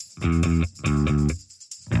Welcome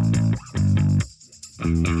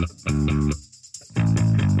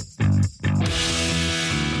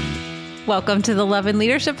to the Love and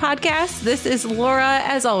Leadership Podcast. This is Laura.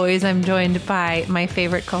 As always, I'm joined by my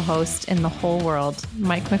favorite co-host in the whole world,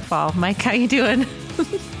 Mike McFall. Mike, how you doing?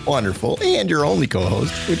 Wonderful. And your only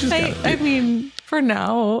co-host, which is I mean, for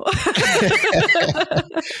now.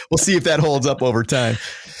 We'll see if that holds up over time.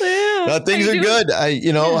 Yeah. Things are good.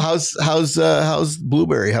 How's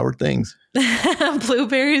Blueberry? How are things?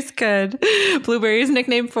 Blueberry's good. Blueberry's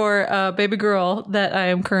nickname for a baby girl that I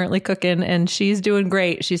am currently cooking, and she's doing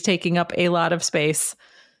great. She's taking up a lot of space,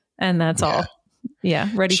 and that's all. Yeah,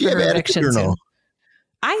 ready for her eviction soon. No?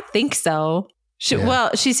 I think so.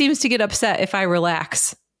 Well, she seems to get upset if I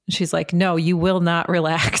relax. She's like, "No, you will not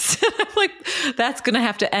relax." I'm like, "That's going to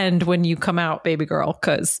have to end when you come out, baby girl,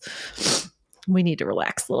 because we need to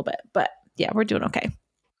relax a little bit." But yeah, we're doing okay.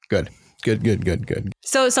 Good.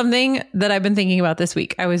 So something that I've been thinking about this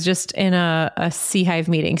week, I was just in a C-Hive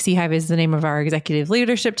meeting. C-Hive is the name of our executive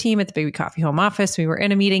leadership team at the Baby Coffee Home office. We were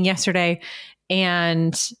in a meeting yesterday,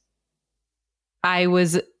 and I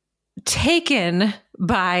was taken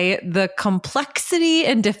by the complexity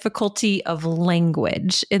and difficulty of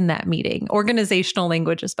language in that meeting, organizational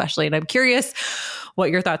language especially. And I'm curious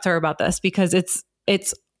what your thoughts are about this, because it's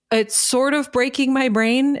sort of breaking my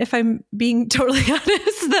brain, if I'm being totally honest.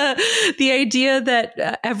 The idea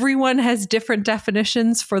that everyone has different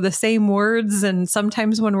definitions for the same words, and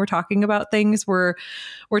sometimes when we're talking about things, we're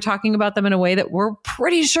talking about them in a way that we're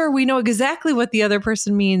pretty sure we know exactly what the other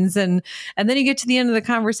person means, and then you get to the end of the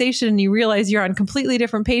conversation and you realize you're on completely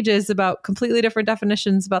different pages about completely different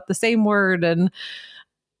definitions about the same word, and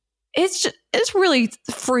it's really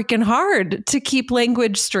freaking hard to keep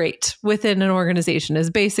language straight within an organization is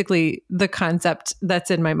basically the concept that's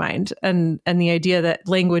in my mind. And the idea that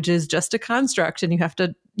language is just a construct, and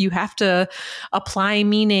you have to apply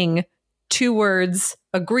meaning to words,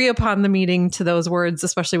 agree upon the meaning to those words,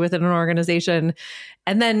 especially within an organization.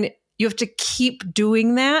 And then you have to keep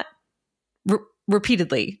doing that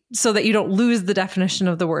repeatedly so that you don't lose the definition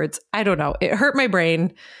of the words. I don't know. It hurt my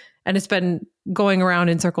brain, and it's been going around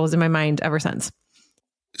in circles in my mind ever since.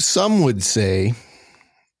 Some would say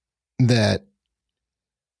that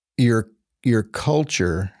your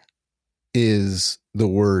culture is the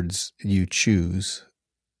words you choose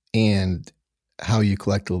and how you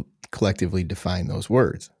collectively define those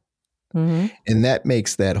words. Mm-hmm. And that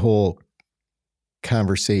makes that whole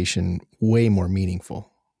conversation way more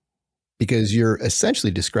meaningful, because you're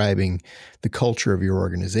essentially describing the culture of your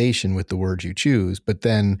organization with the words you choose. But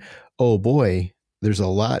then, oh boy, there's a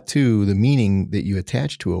lot to the meaning that you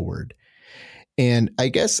attach to a word. And I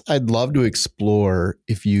guess I'd love to explore,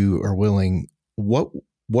 if you are willing, what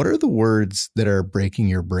are the words that are breaking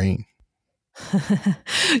your brain?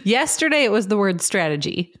 Yesterday, it was the word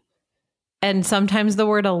strategy, and sometimes the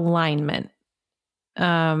word alignment.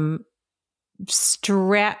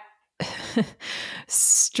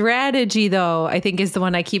 Strategy, though, I think is the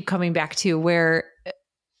one I keep coming back to, where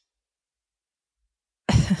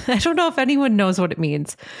I don't know if anyone knows what it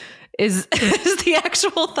means, is the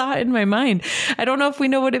actual thought in my mind. I don't know if we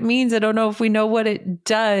know what it means. I don't know if we know what it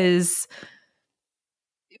does.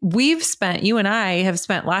 You and I have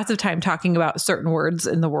spent lots of time talking about certain words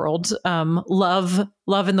in the world. Love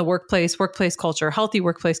in the workplace culture, healthy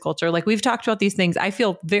workplace culture. Like, we've talked about these things. I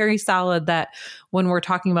feel very solid that when we're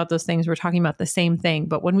talking about those things, we're talking about the same thing.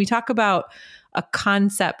 But when we talk about a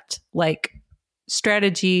concept like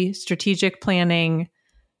strategy, strategic planning,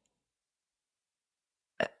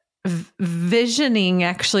 visioning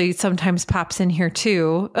actually sometimes pops in here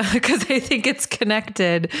too, because I think it's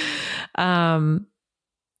connected.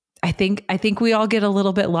 I think we all get a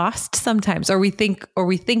little bit lost sometimes, or we think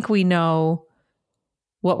we know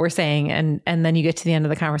what we're saying, and then you get to the end of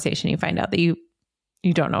the conversation, you find out that you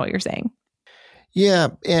don't know what you're saying. Yeah,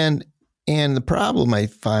 and the problem I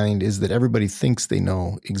find is that everybody thinks they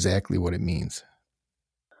know exactly what it means,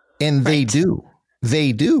 and they do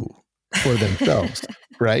for themselves,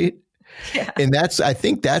 right? Yeah. And I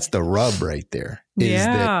think that's the rub right there. Is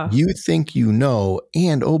that you think you know,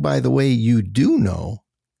 and oh, by the way, you do know.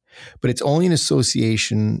 But it's only an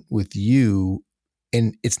association with you,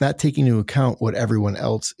 and it's not taking into account what everyone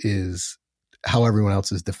else is, how everyone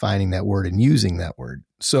else is defining that word and using that word.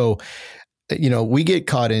 So, we get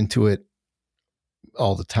caught into it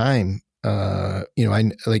all the time. For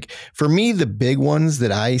me, the big ones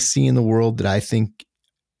that I see in the world that I think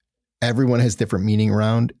everyone has different meaning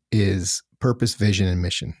around is purpose, vision, and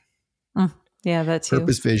mission. Yeah, that's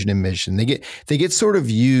purpose, vision, and mission. They get sort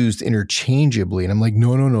of used interchangeably, and I'm like,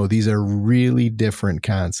 no. These are really different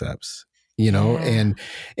concepts.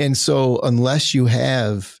 and so unless you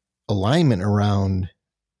have alignment around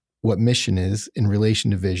what mission is in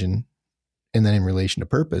relation to vision and then in relation to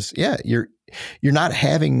purpose, you're not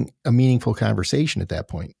having a meaningful conversation at that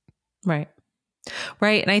point. Right.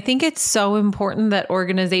 Right. And I think it's so important that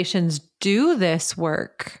organizations do this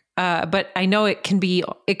work. But I know it can be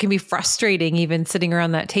frustrating even sitting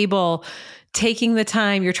around that table, taking the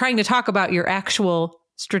time. You're trying to talk about your actual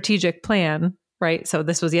strategic plan, right? So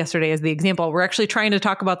this was yesterday as the example. We're actually trying to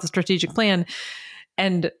talk about the strategic plan.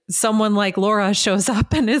 And someone like Laura shows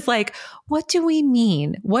up and is like, what do we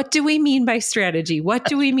mean? What do we mean by strategy? What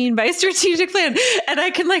do we mean by strategic plan? And I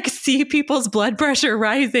can see people's blood pressure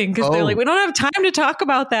rising because they're like, we don't have time to talk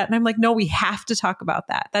about that. And I'm like, no, we have to talk about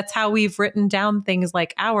that. That's how we've written down things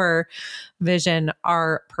like our vision,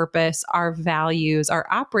 our purpose, our values, our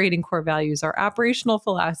operating core values, our operational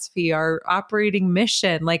philosophy, our operating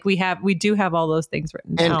mission. We do have all those things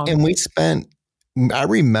written down. And I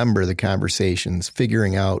remember the conversations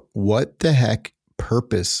figuring out what the heck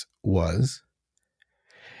purpose was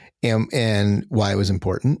and why it was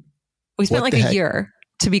important. We spent a year,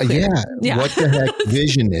 to be clear. Yeah. What the heck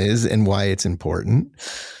vision is and why it's important.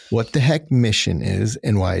 What the heck mission is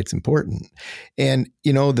and why it's important. And,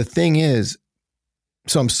 the thing is,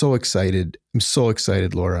 so I'm so excited.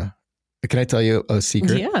 Laura. Can I tell you a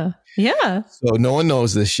secret? Yeah. So no one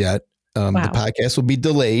knows this yet. The podcast will be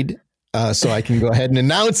delayed. So I can go ahead and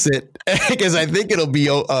announce it because I think it'll be,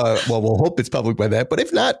 we'll hope it's public by that. But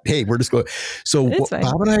if not, hey, we're just going. So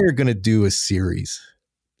Bob and I are going to do a series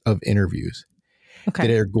of interviews that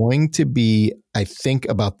are going to be, I think,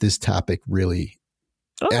 about this topic really.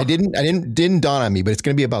 Oh. Didn't dawn on me, but it's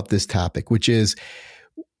going to be about this topic, which is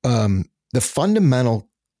the fundamental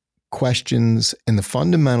questions and the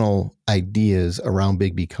fundamental ideas around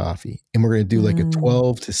Big B Coffee. And we're going to do a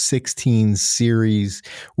 12 to 16 series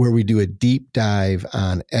where we do a deep dive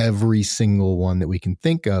on every single one that we can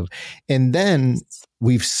think of. And then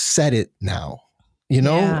we've said it now,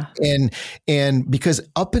 and because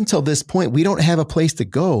up until this point, we don't have a place to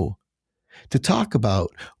go to talk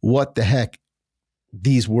about what the heck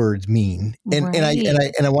these words mean. And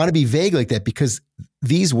I want to be vague like that because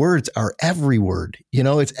these words are every word,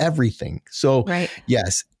 it's everything. So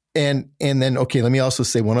yes. And then, okay, let me also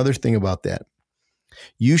say one other thing about that.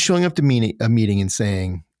 You showing up to a meeting and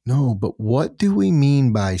saying, no, but what do we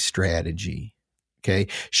mean by strategy? Okay.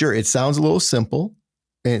 Sure. It sounds a little simple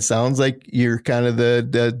and it sounds like you're kind of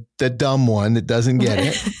the dumb one that doesn't get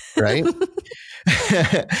it. Right.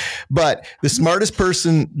 But the smartest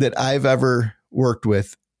person that I've ever worked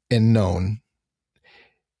with and known,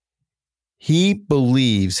 he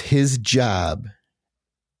believes his job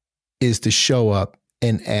is to show up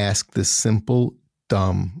and ask the simple,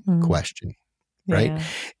 dumb question, right? Yeah.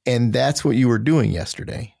 And that's what you were doing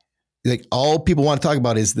yesterday. All people want to talk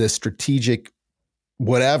about is the strategic,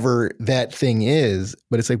 whatever that thing is,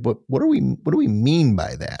 but it's what do we mean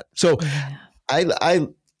by that? So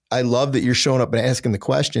I love that you're showing up and asking the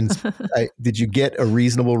questions. Did you get a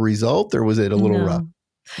reasonable result or was it a little rough?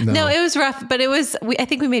 No, it was rough, but I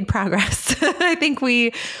think we made progress. I think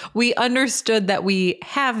we understood that we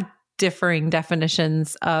have differing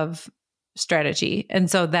definitions of strategy. And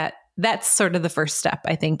so that's sort of the first step,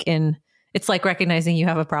 I think, it's like recognizing you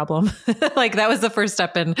have a problem. That was the first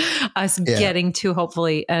step in us getting to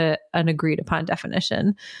hopefully an agreed upon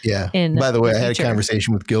definition. Yeah. By the way, I had a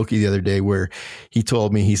conversation with Gilkey the other day where he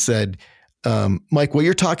told me, he said, Mike, what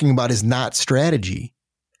you're talking about is not strategy.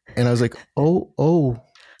 And I was like,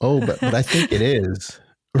 but I think it is.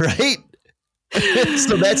 Right.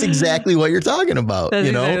 So that's exactly what you're talking about. That's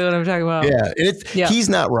exactly what I'm talking about. Yeah. He's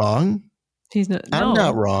not wrong. I'm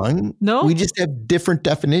not wrong. No, we just have different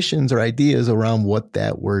definitions or ideas around what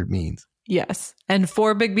that word means. Yes. And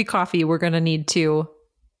for Big B Coffee, we're going to need to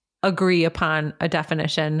agree upon a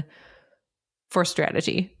definition for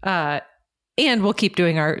strategy. And we'll keep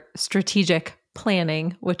doing our strategic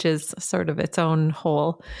planning, which is sort of its own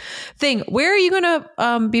whole thing. Where are you going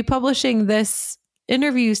to be publishing this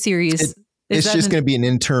interview series? It's just going to be an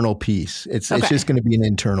internal piece. It's just going to be an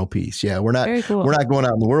internal piece. Yeah. We're not going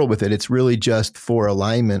out in the world with it. It's really just for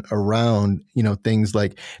alignment around, things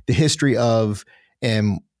like the history of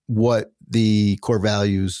and what the core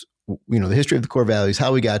values, the history of the core values,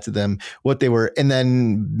 how we got to them, what they were. And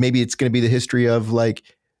then maybe it's going to be the history of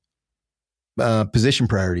position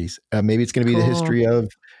priorities. Maybe it's going to be the history of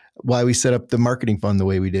why we set up the marketing fund the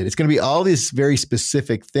way we did. It's going to be all these very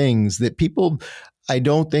specific things that people, I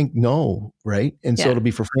don't think know, right? And so it'll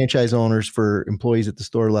be for franchise owners, for employees at the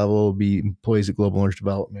store level, it'll be employees at Global Owners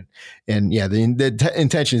Development. And the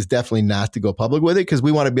intention is definitely not to go public with it because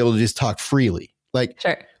we want to be able to just talk freely. Like,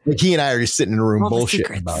 Sure. like he and I are just sitting in a room All the bullshitting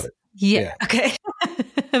secrets. about it. Yeah. Okay.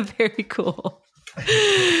 Very cool.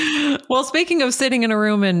 Well, speaking of sitting in a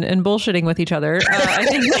room and bullshitting with each other, I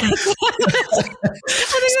think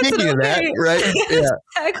Speaking of that, right? Yeah.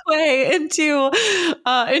 Segue into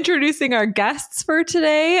introducing our guests for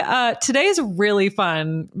today. Today is really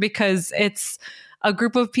fun because it's a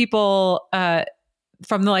group of people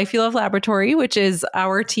from the Life You Love Laboratory, which is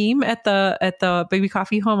our team at the Baby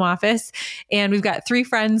Coffee home office. And we've got 3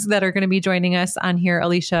 friends that are going to be joining us on here,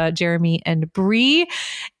 Alisha, Jeremy, and Brie.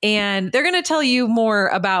 And they're going to tell you more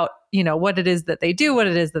about, what it is that they do, what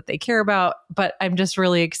it is that they care about. But I'm just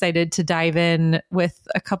really excited to dive in with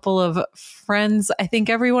a couple of friends. I think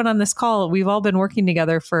everyone on this call, we've all been working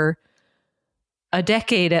together for a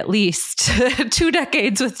decade at least, 2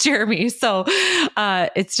 decades with Jeremy. So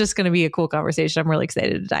it's just going to be a cool conversation. I'm really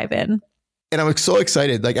excited to dive in. And I'm so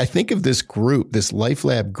excited. Like, I think of this group, this Life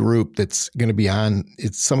Lab group that's going to be on.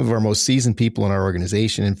 It's some of our most seasoned people in our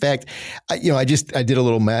organization. In fact, I did a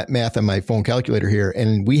little math on my phone calculator here,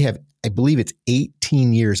 and we have, I believe it's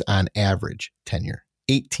 18 years on average tenure.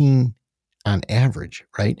 18 on average,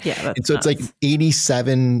 right? Yeah. And so it's like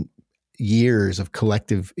 87 years of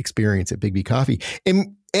collective experience at Big B Coffee.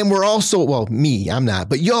 And we're also, well, me, I'm not,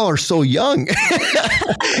 but y'all are so young.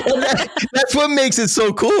 And that's what makes it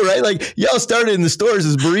so cool, right? Like, y'all started in the stores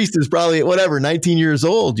as baristas probably at 19 years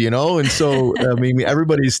old, And so, I mean,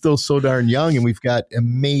 everybody's still so darn young, and we've got an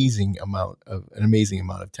amazing amount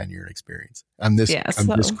of tenure and experience on this,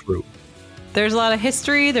 this crew. There's a lot of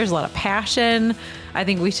history. There's a lot of passion. I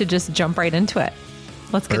think we should just jump right into it.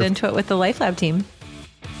 Let's get into it with the Life Lab team.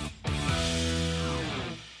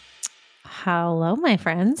 Hello, my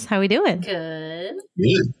friends. How we doing? Good.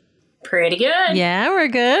 Pretty good. Yeah, we're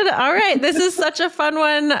good. All right. This is such a fun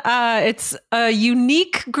one. It's a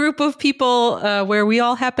unique group of people where we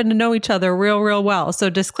all happen to know each other real well. So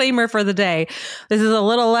disclaimer for the day. This is a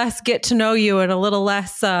little less get to know you and a little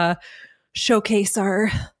less showcase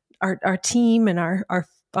our team and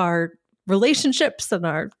our relationships and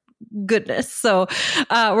our goodness. So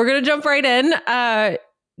we're going to jump right in.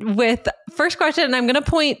 With first question, and I'm going to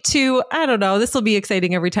point to, I don't know, this will be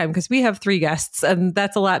exciting every time because we have 3 guests and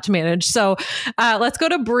that's a lot to manage. So let's go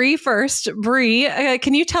to Brie first. Brie,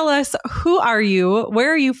 can you tell us, who are you,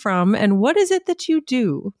 where are you from, and what is it that you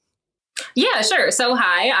do? Yeah, sure. So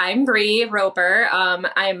hi, I'm Brie Roper.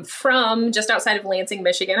 I'm from just outside of Lansing,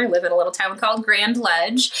 Michigan. I live in a little town called Grand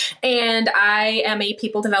Ledge, and I am a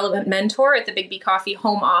people development mentor at the Big B Coffee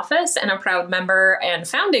home office, and a proud member and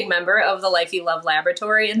founding member of the Life You Love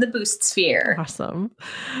Laboratory in the Boost Sphere. Awesome.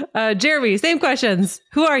 Jeremy, same questions.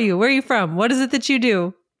 Who are you? Where are you from? What is it that you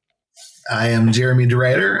do? I am Jeremy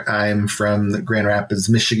DeRuiter. I'm from the Grand Rapids,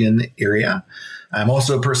 Michigan area. I'm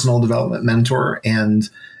also a personal development mentor, and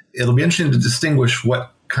it'll be interesting to distinguish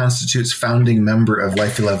what constitutes founding member of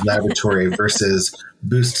Life You Love Laboratory versus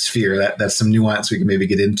Boost Sphere. That's some nuance we can maybe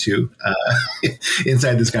get into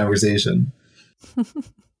inside this conversation.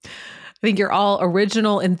 I think you're all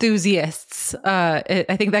original enthusiasts. I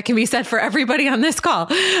think that can be said for everybody on this call.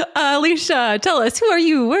 Alisha, tell us, who are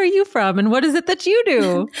you? Where are you from? And what is it that you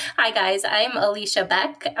do? Hi, guys. I'm Alisha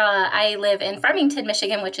Beck. I live in Farmington,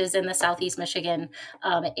 Michigan, which is in the Southeast Michigan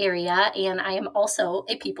area. And I am also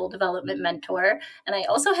a people development mentor. And I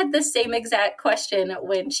also had the same exact question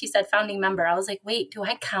when she said founding member. I was like, wait, do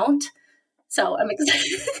I count? So I'm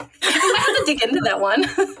excited. I have to dig into that one.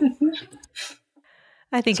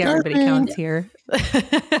 I think everybody counts here.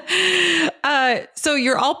 So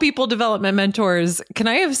you're all people development mentors. Can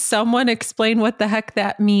I have someone explain what the heck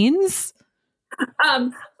that means?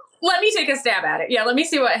 Let me take a stab at it. Yeah, let me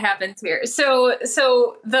see what happens here. So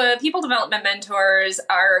the People Development Mentors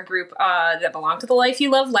are a group that belong to the Life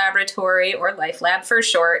You Love Laboratory, or Life Lab for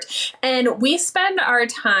short. And we spend our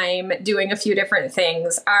time doing a few different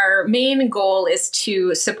things. Our main goal is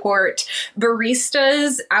to support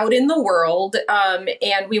baristas out in the world.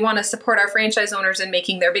 And we want to support our franchise owners in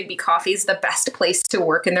making their Big B Coffees the best place to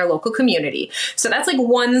work in their local community. So that's like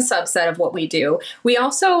one subset of what we do. We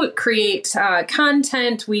also create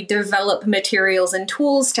content. We develop materials and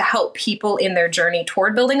tools to help people in their journey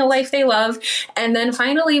toward building a life they love. And then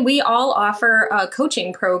finally, we all offer a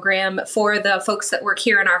coaching program for the folks that work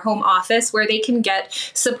here in our home office, where they can get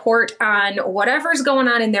support on whatever's going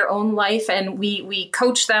on in their own life. And we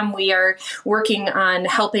coach them. We are working on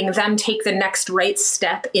helping them take the next right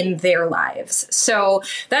step in their lives. So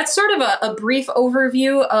that's sort of a brief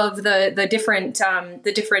overview of the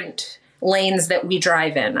different lanes that we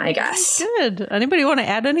drive in, I guess. Good. Anybody want to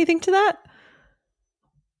add anything to that?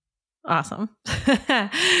 Awesome.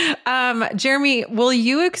 Jeremy, will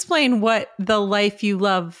you explain what the Life You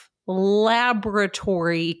Love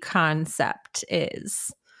laboratory concept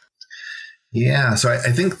is? Yeah, so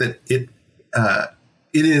I think that it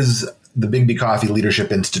is the Big B Coffee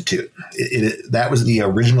Leadership Institute. That was the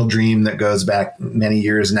original dream that goes back many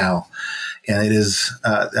years now. And it is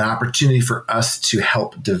an opportunity for us to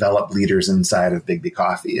help develop leaders inside of Big B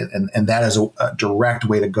Coffee. And that is a direct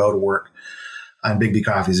way to go to work on Big B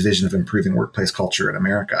Coffee's vision of improving workplace culture in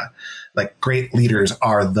America. Like, great leaders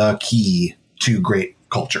are the key to great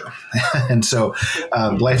culture. And so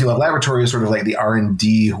Life You Love Laboratory is sort of like the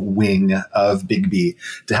R&D wing of Big B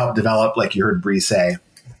to help develop, like you heard Brie say,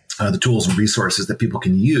 the tools and resources that people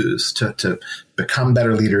can use to become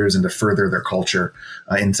better leaders and to further their culture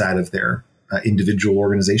inside of their individual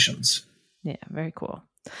organizations. Yeah, very cool.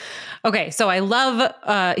 Okay, so I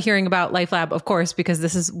love hearing about Life Lab, of course, because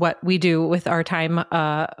this is what we do with our time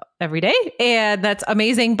every day, and that's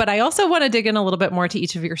amazing. But I also want to dig in a little bit more to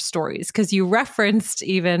each of your stories, because you referenced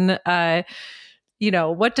even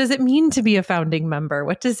what does it mean to be a founding member?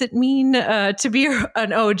 What does it mean to be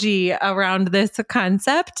an OG around this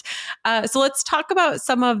concept? So let's talk about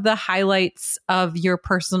some of the highlights of your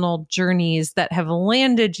personal journeys that have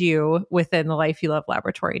landed you within the Life You Love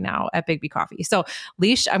Laboratory now at Big B Coffee. So,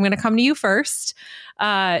 Leash, I'm going to come to you first.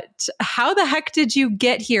 How the heck did you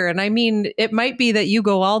get here? And I mean, it might be that you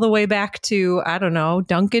go all the way back to, I don't know,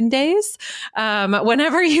 Duncan days.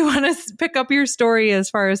 Whenever you want to pick up your story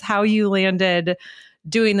as far as how you landed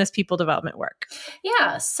doing this people development work.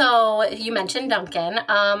 Yeah. So you mentioned Duncan.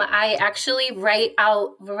 I actually right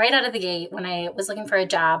out of the gate, when I was looking for a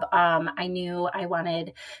job, I knew I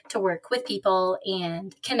wanted to work with people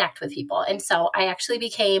and connect with people. And so I actually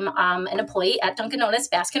became an employee at Dunkin' Donuts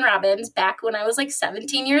Baskin Robbins back when I was like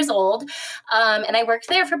 17 years old. And I worked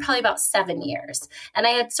there for probably about 7 years. And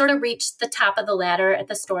I had sort of reached the top of the ladder at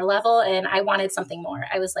the store level, and I wanted something more.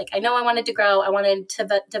 I was like, I know I wanted to grow. I wanted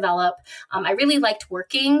to develop. I really liked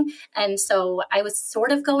working. And so I was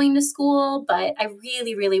sort of going to school, but I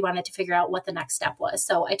really, really wanted to figure out what the next step was.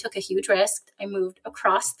 So I took a huge risk. I moved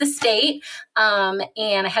across the state and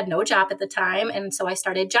I had no job at the time. And so I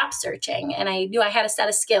started job searching, and I knew I had a set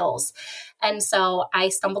of skills. And so I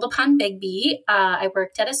stumbled upon Big B. I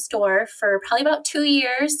worked at a store for probably about 2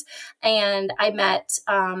 years, and I met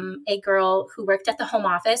a girl who worked at the home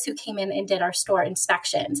office who came in and did our store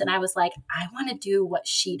inspections. And I was like, I want to do what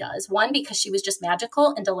she does. One, because she was just magical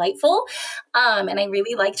and delightful, and I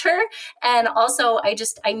really liked her. And also,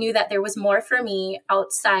 I knew that there was more for me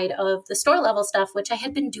outside of the store level stuff, which I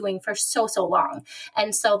had been doing for so long.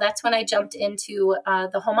 And so that's when I jumped into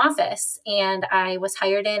the home office, and I was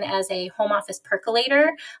hired in as a home office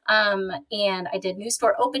percolator. And I did new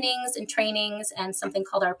store openings and trainings and something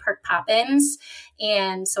called our perk pop-ins.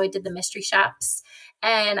 And so I did the mystery shops.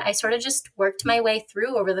 And I sort of just worked my way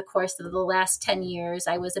through over the course of the last 10 years.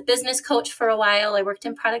 I was a business coach for a while. I worked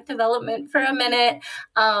in product development for a minute.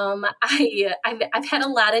 I've had a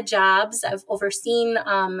lot of jobs. I've overseen,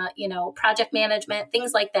 project management,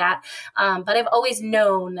 things like that. But I've always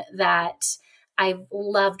known that I've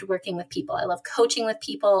loved working with people. I love coaching with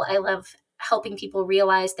people. I love helping people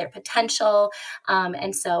realize their potential.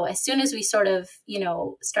 And so as soon as we sort of,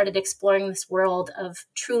 started exploring this world of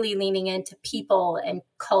truly leaning into people and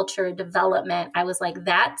culture development, I was like,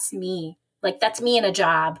 that's me. Like, that's me in a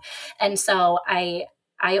job. And so I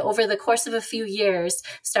over the course of a few years,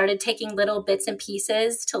 started taking little bits and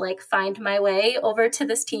pieces to like find my way over to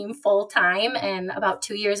this team full time. And about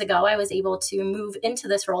 2 years ago, I was able to move into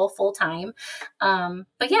this role full time.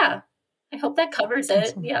 But yeah, I hope that covers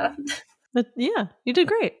it. Yeah. Yeah, you did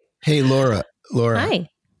great. Hey, Laura. Hi.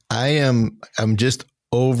 I'm just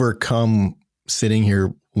overcome sitting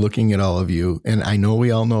here looking at all of you. And I know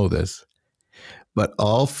we all know this, but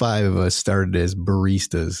all 5 of us started as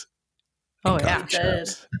baristas. Oh, yeah.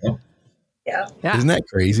 Yeah. Isn't that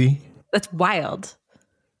crazy? That's wild.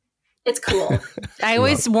 It's cool. I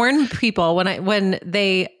always warn people when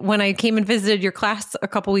I came and visited your class a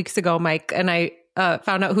couple weeks ago, Mike, and I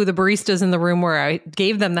found out who the baristas in the room were. I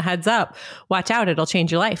gave them the heads up. Watch out, it'll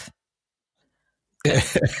change your life.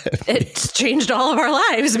 It's changed all of our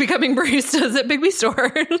lives becoming baristas at Big B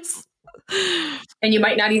stores. And you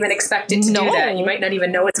might not even expect it to do that. You might not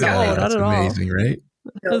even know it's going. That's amazing, right?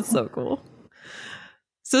 That's so cool.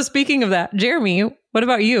 So speaking of that, Jeremy, what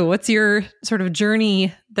about you? What's your sort of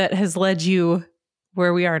journey that has led you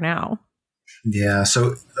where we are now? Yeah.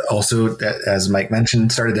 So also, as Mike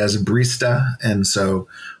mentioned, started as a barista. And so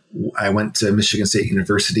I went to Michigan State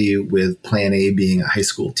University with plan A being a high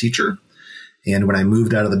school teacher. And when I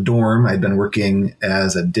moved out of the dorm, I'd been working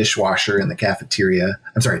as a dishwasher in the cafeteria.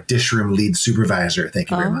 I'm sorry, dish room lead supervisor.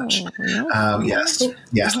 Thank you very much.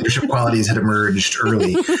 Yes, leadership qualities had emerged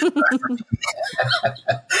early.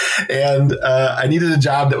 And I needed a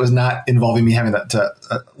job that was not involving me having to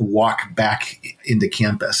walk back into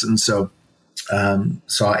campus. And so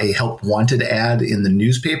saw a help wanted ad in the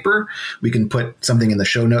newspaper. We can put something in the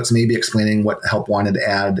show notes, maybe explaining what help wanted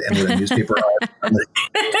ad and what a newspaper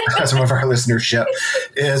are. Some of our listenership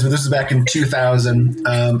is, but this is back in 2000.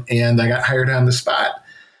 And I got hired on the spot.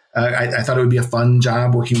 I thought it would be a fun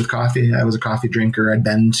job working with coffee. I was a coffee drinker. I'd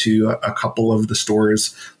been to a couple of the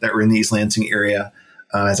stores that were in the East Lansing area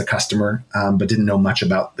as a customer, but didn't know much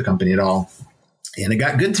about the company at all. And it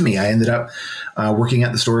got good to me. I ended up working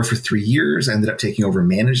at the store for 3 years. I ended up taking over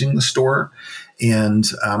managing the store. And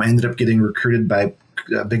I ended up getting recruited by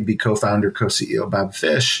Big B co-founder, co-CEO Bob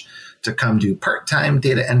Fish to come do part-time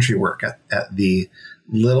data entry work at the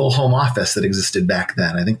little home office that existed back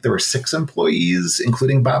then. I think there were 6 employees,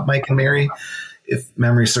 including Bob, Mike, and Mary, if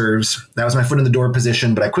memory serves. That was my foot in the door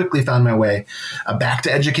position, but I quickly found my way back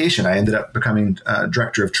to education. I ended up becoming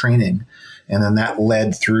director of training. And then that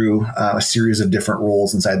led through a series of different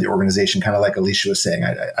roles inside the organization, kind of like Alisha was saying.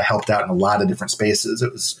 I helped out in a lot of different spaces.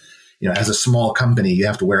 It was, as a small company, you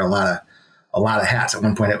have to wear a lot of hats. At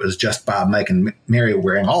one point, it was just Bob, Mike, and Mary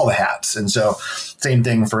wearing all the hats. And so same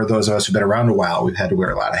thing for those of us who've been around a while. We've had to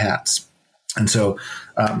wear a lot of hats. And so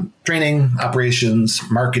training, operations,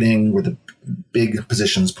 marketing were the big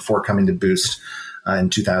positions before coming to Boost in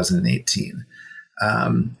 2018.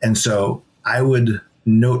 And so I would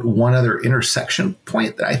note one other intersection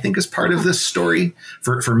point that I think is part of this story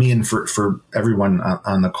for me and for everyone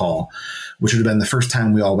on the call, which would have been the first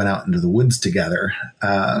time we all went out into the woods together,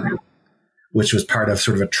 which was part of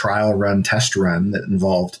sort of a trial run, test run that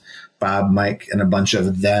involved Bob, Mike, and a bunch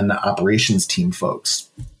of then operations team folks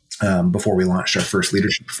before we launched our first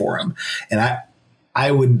leadership forum. And I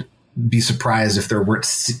would be surprised if there weren't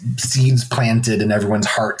seeds planted in everyone's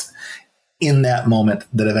heart in that moment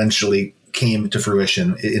that eventually came to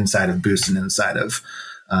fruition inside of Boost and inside of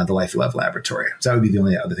the Life You Love Laboratory. So that would be the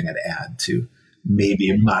only other thing I'd add to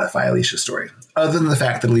maybe modify Alicia's story. Other than the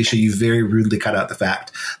fact that, Alisha, you very rudely cut out the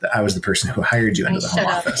fact that I was the person who hired you into the home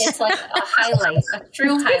office. It's like a highlight, a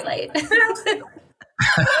true highlight.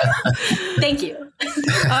 Thank you.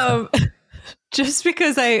 Just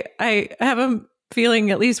because I have a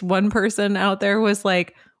feeling at least one person out there was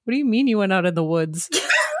like, what do you mean you went out in the woods?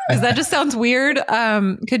 Because that just sounds weird.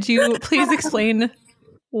 Could you please explain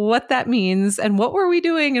what that means and what were we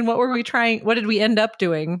doing and what were we trying? What did we end up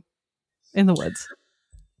doing in the woods?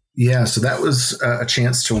 Yeah, so that was a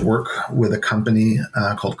chance to work with a company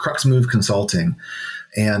called Crux Move Consulting.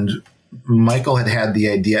 And Michael had the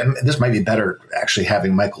idea, and this might be better actually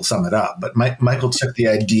having Michael sum it up, but Michael took the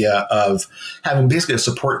idea of having basically a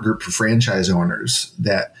support group for franchise owners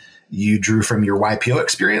that you drew from your YPO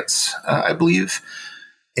experience, I believe.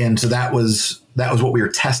 And so that was what we were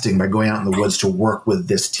testing by going out in the woods to work with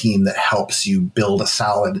this team that helps you build a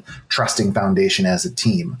solid, trusting foundation as a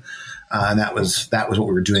team. And that was what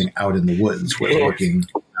we were doing out in the woods, working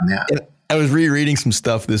on that. And I was rereading some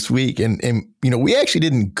stuff this week, and we actually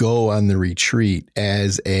didn't go on the retreat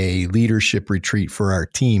as a leadership retreat for our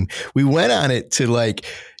team. We went on it to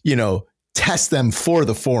test them for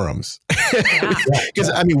the forums. Because,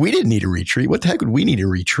 we didn't need a retreat. What the heck would we need a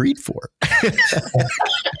retreat for?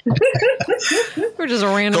 We're just a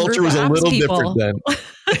random culture group was of a little people. different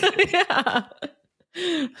then.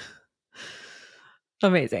 Yeah.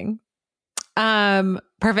 Amazing.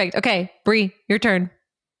 Perfect. Okay, Brie, your turn.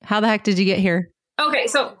 How the heck did you get here? Okay,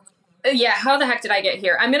 so how the heck did I get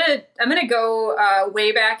here? I'm gonna go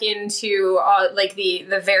way back into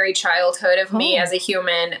the very childhood of me as a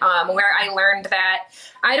human, where I learned that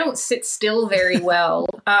I don't sit still very well,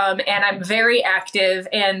 and I'm very active.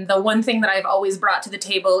 And the one thing that I've always brought to the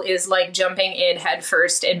table is like jumping in head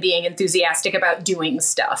first and being enthusiastic about doing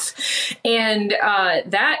stuff. And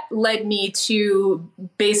that led me to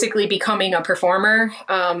basically becoming a performer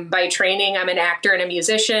by training. I'm an actor and a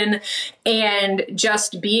musician, and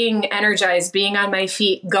just being energized, being on my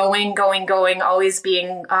feet, going, always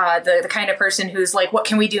being the kind of person who's like, what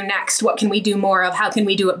can we do next? What can we do more of? How can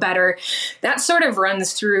we do it better? That sort of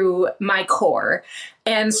runs through my core.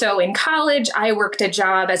 And so in college, I worked a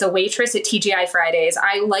job as a waitress at TGI Fridays.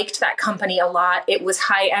 I liked that company a lot. It was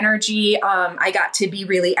high energy. I got to be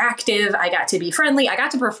really active. I got to be friendly. I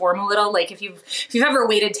got to perform a little. Like if you've ever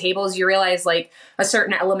waited tables, you realize like a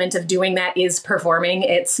certain element of doing that is performing.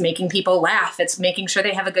 It's making people laugh. It's making sure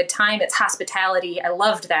they have a good time. It's hospitality. I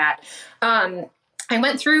loved that. I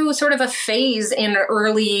went through sort of a phase in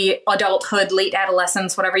early adulthood, late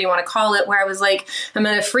adolescence, whatever you want to call it, where I was like, I'm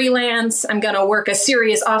going to freelance. I'm going to work a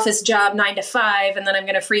serious office job 9 to 5, and then I'm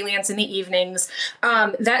going to freelance in the evenings.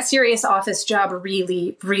 That serious office job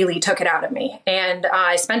really, really took it out of me. And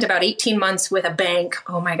I spent about 18 months with a bank.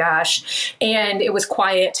 Oh my gosh. And it was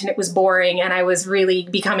quiet and it was boring. And I was really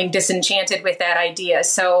becoming disenchanted with that idea.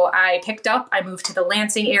 So I moved to the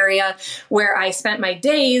Lansing area, where I spent my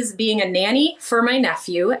days being a nanny for my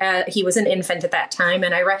nephew. He was an infant at that time.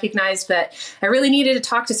 And I recognized that I really needed to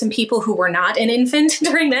talk to some people who were not an infant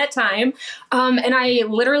during that time. And I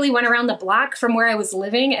literally went around the block from where I was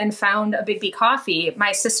living and found a Big B coffee.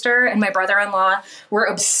 My sister and my brother-in-law were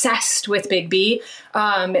obsessed with Big B.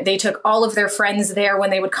 They took all of their friends there when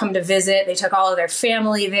they would come to visit. They took all of their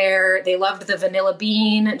family there. They loved the vanilla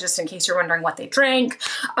bean, just in case you're wondering what they drank.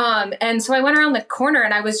 And so I went around the corner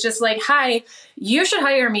and I was just like, hi, you should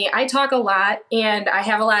hire me. I talk a lot and I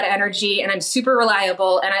have a lot of energy and I'm super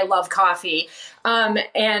reliable and I love coffee.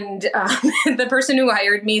 The person who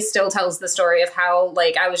hired me still tells the story of how,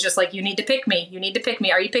 like, I was just like, you need to pick me. You need to pick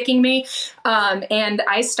me. Are you picking me? And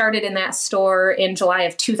I started in that store in July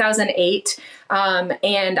of 2008.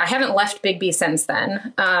 And I haven't left Big B since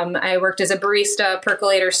then. I worked as a barista,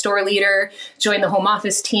 percolator, store leader, joined the home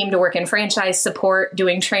office team to work in franchise support,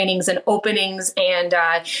 doing trainings and openings and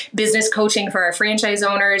business coaching for our franchise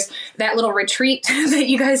owners. That little retreat that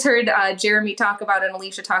you guys heard Jeremy talk about and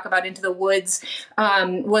Alisha talk about, Into the Woods,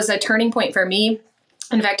 was a turning point for me.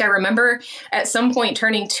 In fact, I remember at some point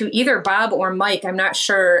turning to either Bob or Mike, I'm not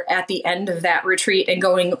sure, at the end of that retreat and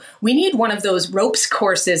going, we need one of those ropes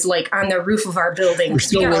courses like on the roof of our building. We're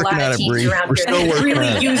still working on it, Brie. We're still working on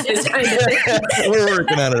it. Use this kind of thing. We're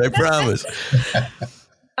working on it, I promise.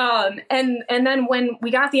 And then when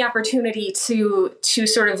we got the opportunity to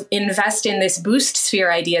sort of invest in this boost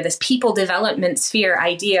sphere idea, this people development sphere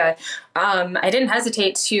idea, I didn't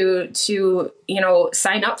hesitate to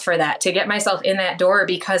sign up for that, to get myself in that door,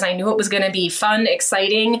 because I knew it was going to be fun,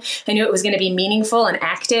 exciting. I knew it was going to be meaningful and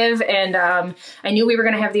active. And I knew we were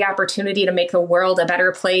going to have the opportunity to make the world a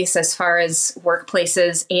better place as far as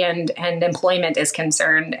workplaces and employment is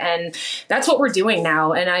concerned. And that's what we're doing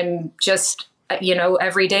now. And I'm just,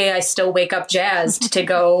 every day I still wake up jazzed to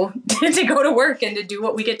go to work and to do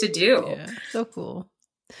what we get to do. Yeah, so cool.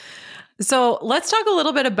 So let's talk a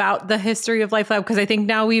little bit about the history of Life Lab, because I think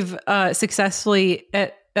now we've successfully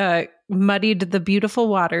muddied the beautiful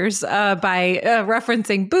waters by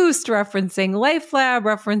referencing Boost, referencing Life Lab,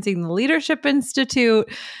 referencing the Leadership Institute.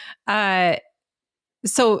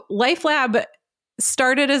 So Life Lab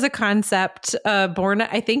started as a concept born,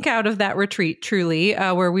 I think, out of that retreat, truly,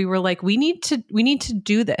 where we were like, we need to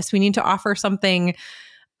do this. We need to offer something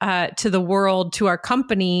to the world, to our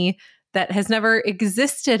company, that has never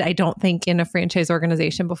existed, I don't think, in a franchise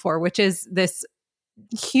organization before, which is this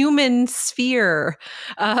human sphere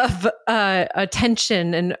of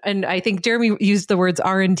attention. And I think Jeremy used the words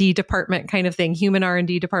R&D department kind of thing, human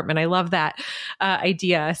R&D department. I love that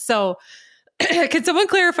idea. So can someone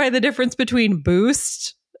clarify the difference between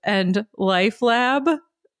Boost and Life Lab?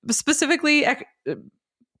 Specifically,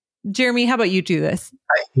 Jeremy, how about you do this?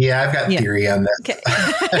 Yeah, I've got theory on that.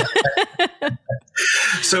 Okay.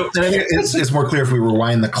 So I think it's more clear if we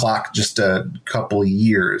rewind the clock just a couple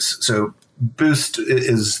years. So Boost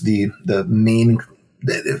is the main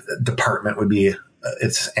department, would be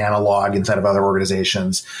its analog inside of other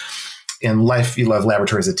organizations. And Life You Love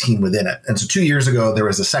Laboratory is a team within it. And so 2 years ago, there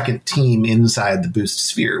was a second team inside the Boost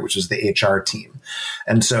sphere, which is the HR team.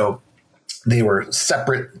 And so they were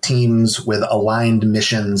separate teams with aligned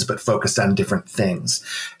missions, but focused on different things.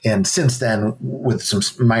 And since then, with some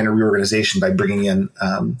minor reorganization by bringing in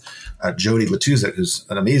Jody Latuzak, who's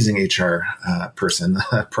an amazing HR person,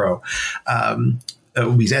 pro,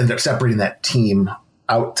 we ended up separating that team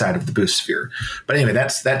outside of the Boost sphere. But anyway,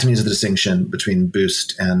 that to me is the distinction between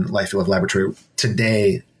Boost and Life You Love Laboratory.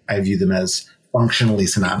 Today, I view them as functionally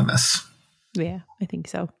synonymous. Yeah, I think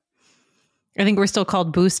so. I think we're still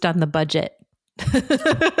called Boost on the budget.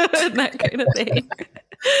 That kind of thing.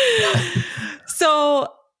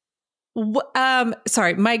 So,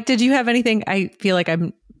 sorry, Mike, did you have anything? I feel like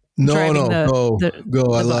I'm Go. I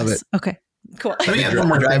love bus. it. Okay, cool. Let me add one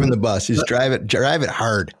more driving the bus. Just drive it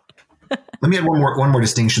hard. Let me add one more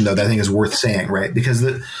distinction, though, that I think is worth saying, right? Because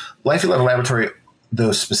the Life You Love Laboratory,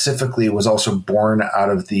 though specifically, was also born out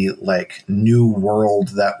of the new world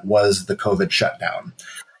that was the COVID shutdown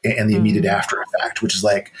and the immediate after effect, which is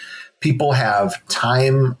people have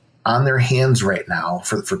time on their hands right now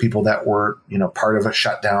for people that were, part of a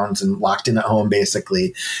shutdowns and locked in at home,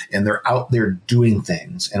 basically, and they're out there doing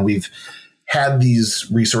things. And we've had these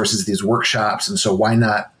resources, these workshops. And so why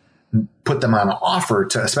not put them on an offer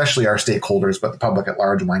to especially our stakeholders, but the public at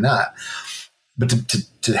large, why not? But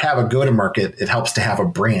to have a go-to-market, it helps to have a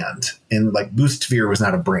brand. And like Boostsphere was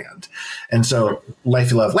not a brand. And so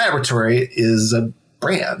Life You Love Laboratory is a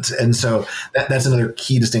brand. And so that's another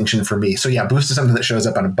key distinction for me. So yeah, Boost is something that shows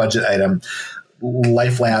up on a budget item.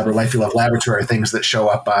 Life Lab or Life You Love Laboratory are things that show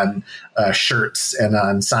up on shirts and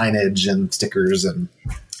on signage and stickers and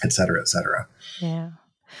et cetera, et cetera. Yeah.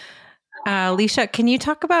 Alisha, can you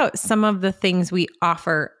talk about some of the things we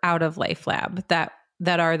offer out of Life Lab that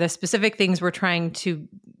are the specific things we're trying to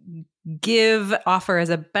offer as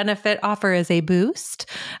a benefit, offer as a boost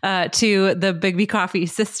to the Big B Coffee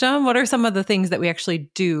system? What are some of the things that we actually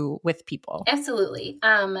do with people? Absolutely.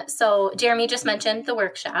 So Jeremy just mentioned the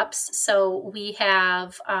workshops. So we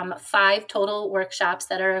have 5 total workshops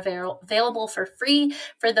that are available for free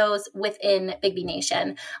for those within Big B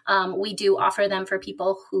Nation. We do offer them for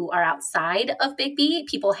people who are outside of Big B.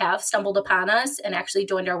 People have stumbled upon us and actually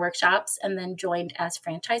joined our workshops and then joined as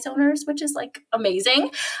franchise owners, which is like amazing.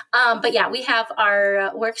 But yeah, we have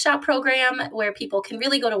our workshop program where people can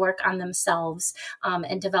really go to work on themselves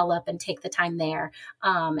and develop and take the time there.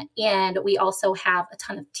 And we also have a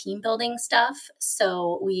ton of team building stuff.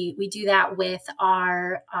 So we do that with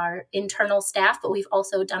our internal staff, but we've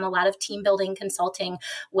also done a lot of team building consulting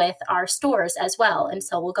with our stores as well. And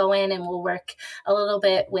so we'll go in and we'll work a little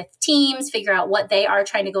bit with teams, figure out what they are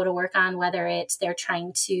trying to go to work on, whether it's they're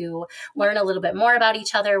trying to learn a little bit more about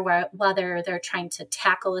each other, whether they're trying to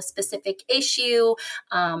tackle a specific issue,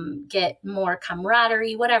 get more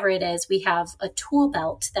camaraderie, whatever it is. We have a tool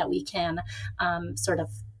belt that we can sort of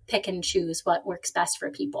pick and choose what works best for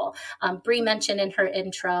people. Brie mentioned in her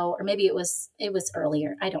intro, or maybe it was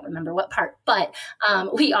earlier, I don't remember what part, but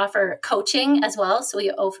we offer coaching as well. So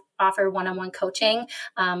we offer one-on-one coaching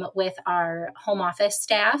with our home office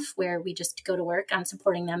staff, where we just go to work on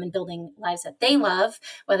supporting them and building lives that they love,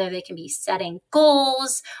 whether they can be setting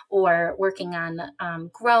goals or working on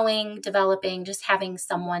growing, developing, just having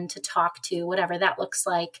someone to talk to, whatever that looks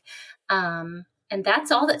like. And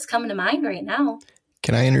that's all that's coming to mind right now.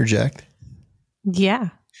 Can I interject? Yeah.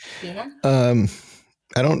 Yeah.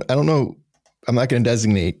 I don't know. I'm not going to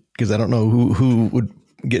designate because I don't know who would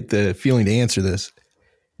get the feeling to answer this.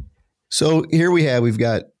 So here we've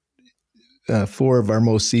got 4 of our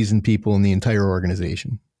most seasoned people in the entire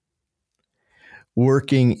organization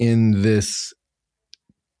working in this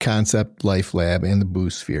concept Life Lab and the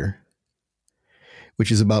Boostsphere, which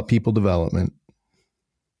is about people development,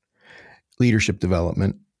 leadership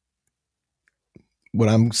development, what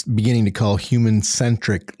I'm beginning to call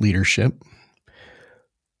human-centric leadership.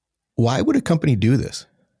 Why would a company do this?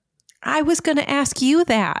 I was going to ask you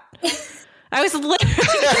that. I was literally.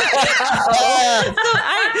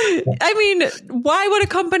 I mean, why would a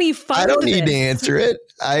company fund I don't this? need to answer it.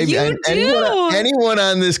 Anyone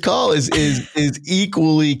on this call is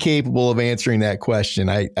equally capable of answering that question.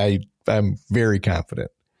 I'm very confident,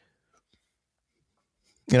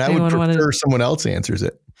 and I would prefer someone else answers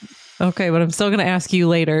it. Okay, but I'm still going to ask you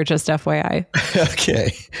later, just FYI.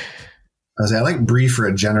 Okay. I like Brie for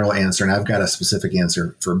a general answer, and I've got a specific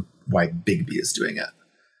answer for why Big B is doing it.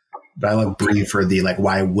 But I love Brie for the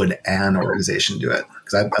why would an organization do it?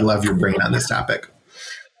 Because I love your brain on this topic.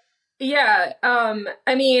 Yeah,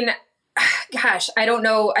 I mean, gosh, I don't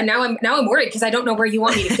know. And now I'm worried because I don't know where you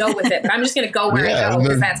want me to go with it. But I'm just going to go where I go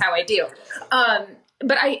because that's how I do.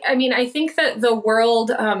 But I mean, I think that the world,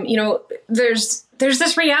 there's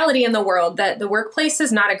this reality in the world that the workplace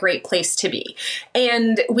is not a great place to be.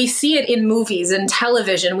 And we see it in movies and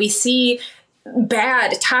television. We see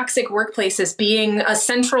bad, toxic workplaces being a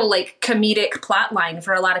central, comedic plot line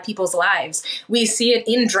for a lot of people's lives. We see it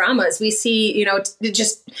in dramas. We see,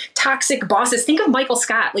 just toxic bosses. Think of Michael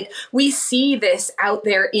Scott. We see this out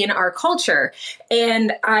there in our culture.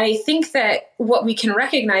 And I think that what we can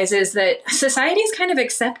recognize is that society's kind of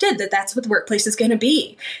accepted that that's what the workplace is going to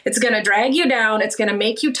be. It's going to drag you down. It's going to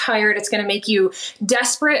make you tired. It's going to make you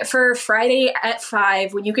desperate for Friday at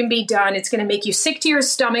 5 when you can be done. It's going to make you sick to your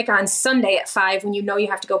stomach on Sunday at 5 when you know you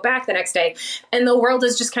have to go back the next day. And the world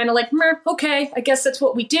is just kind of okay, I guess that's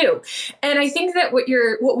what we do. And I think that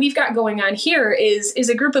what we've got going on here is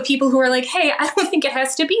a group of people who are like, hey, I don't think it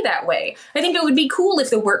has to be that way. I think it would be cool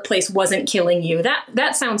if the workplace wasn't killing you.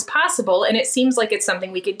 That sounds possible, and it seems like it's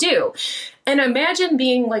something we could do. And imagine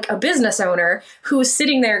being a business owner who's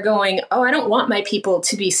sitting there going, oh, I don't want my people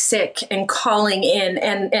to be sick and calling in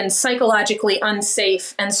and psychologically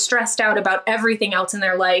unsafe and stressed out about everything else in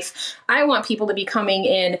their life. I want people to be coming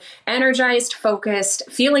in energized, focused,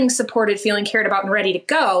 feeling supported, feeling cared about, and ready to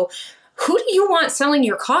go. who do you want selling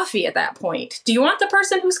your coffee at that point? Do you want the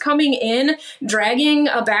person who's coming in dragging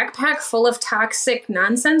a backpack full of toxic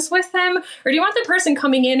nonsense with them? Or do you want the person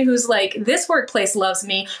coming in who's like, this workplace loves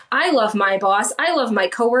me. I love my boss. I love my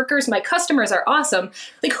coworkers. My customers are awesome.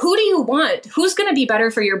 Like, who do you want? Who's going to be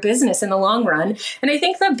better for your business in the long run? And I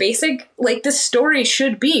think the basic, like, the story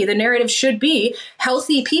should be, the narrative should be,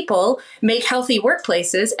 healthy people make healthy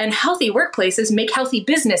workplaces, and healthy workplaces make healthy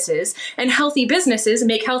businesses, and healthy businesses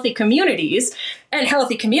make healthy communities, and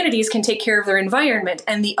healthy communities can take care of their environment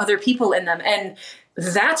and the other people in them. And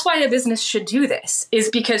that's why a business should do this, is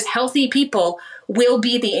because healthy people will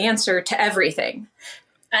be the answer to everything.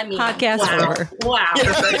 I mean, podcast wow. over. Wow.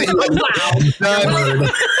 Wow.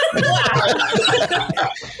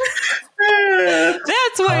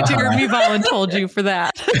 That's why Jeremy Volin told you for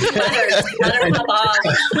that.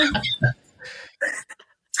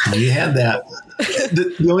 We had that.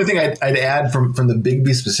 The only thing I'd add from the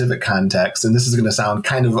Bigby specific context, and this is going to sound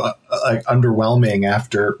kind of like underwhelming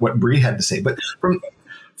after what Brie had to say, but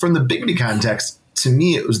from the Bigby context, to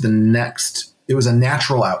me, it was a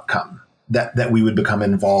natural outcome that we would become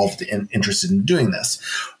involved and interested in doing this,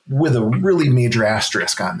 with a really major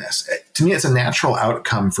asterisk on this. To me, it's a natural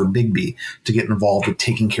outcome for Bigby to get involved with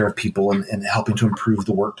taking care of people and helping to improve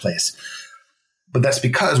the workplace. But that's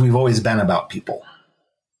because we've always been about people.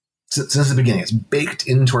 Since the beginning, it's baked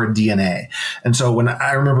into our DNA. And so when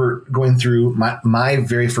I remember going through my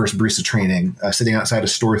very first barista training, sitting outside of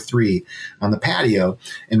store 3 on the patio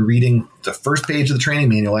and reading the first page of the training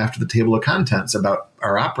manual after the table of contents about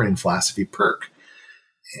our operating philosophy, PERC.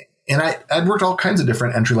 And I'd worked all kinds of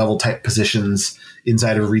different entry-level type positions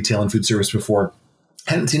inside of retail and food service before.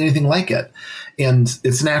 Hadn't seen anything like it. And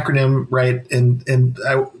it's an acronym, right?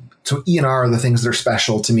 So E&R are the things that are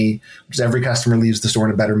special to me, which is every customer leaves the store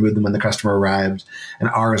in a better mood than when the customer arrived. And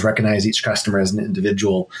R is recognize each customer as an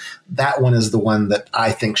individual. That one is the one that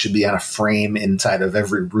I think should be on a frame inside of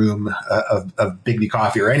every room of Bigby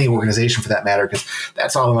Coffee, or any organization for that matter, because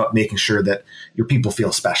that's all about making sure that your people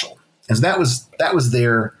feel special. And so that was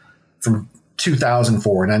there from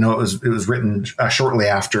 2004. And I know it was written shortly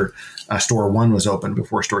after store 1 was opened,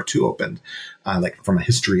 before store 2 opened, like from a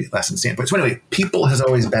history lesson standpoint. So anyway, people has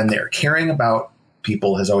always been there. Caring about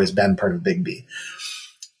people has always been part of Bigby.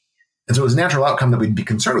 And so it was a natural outcome that we'd be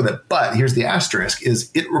concerned with it. But here's the asterisk,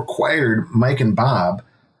 is it required Mike and Bob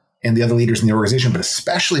and the other leaders in the organization, but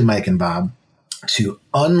especially Mike and Bob, to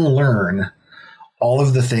unlearn all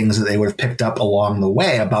of the things that they would have picked up along the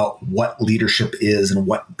way about what leadership is and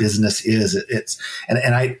what business is.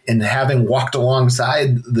 And having walked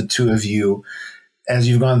alongside the two of you as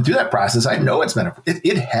you've gone through that process, I know it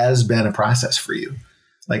has been a process for you.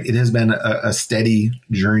 Like, it has been a steady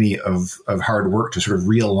journey of hard work to sort of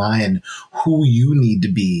realign who you need to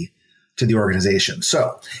be to the organization.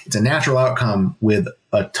 So it's a natural outcome with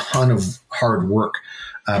a ton of hard work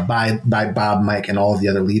by Bob, Mike, and all of the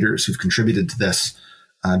other leaders who've contributed to this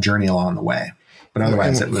journey along the way. But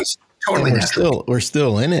otherwise, it was totally natural. We're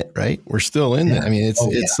still in it, right? We're still in it. I mean,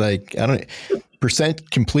 it's like, I don't,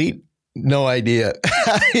 percent complete, no idea.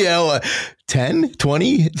 10,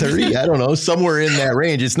 20, 30, I don't know, somewhere in that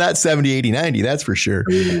range. It's not 70, 80, 90, that's for sure.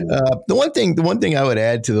 The one thing I would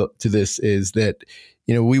add to this is that,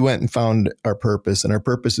 we went and found our purpose, and our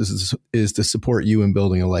purpose is to support you in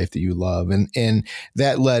building a life that you love. And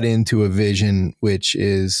that led into a vision, which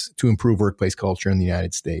is to improve workplace culture in the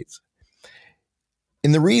United States.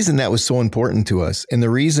 And the reason that was so important to us, and the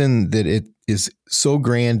reason that it is so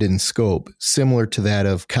grand in scope, similar to that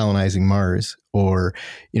of colonizing Mars, or,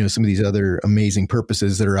 some of these other amazing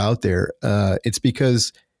purposes that are out there, it's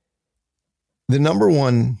because the number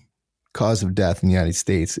one cause of death in the United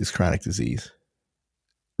States is chronic disease.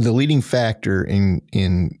 The leading factor in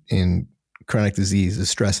chronic disease is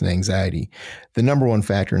stress and anxiety. The number one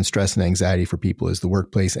factor in stress and anxiety for people is the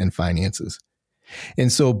workplace and finances.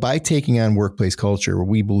 And so by taking on workplace culture,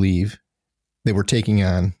 we believe that we're taking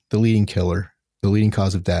on the leading killer, the leading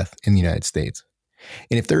cause of death in the United States.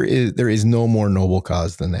 And if there is no more noble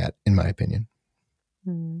cause than that, in my opinion.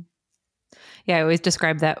 Yeah, I always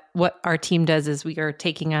describe that what our team does is we are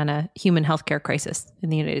taking on a human healthcare crisis in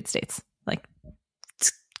the United States. Like,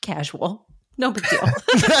 it's casual, no big deal.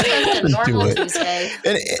 Normal Tuesday.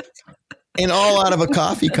 And all out of a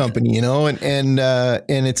coffee company, and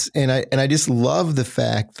I just love the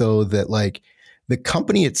fact, though, that like the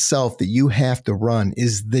company itself that you have to run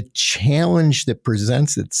is the challenge that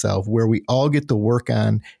presents itself, where we all get to work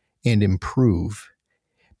on and improve,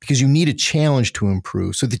 because you need a challenge to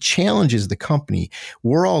improve. So the challenge is the company.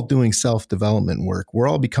 We're all doing self-development work. We're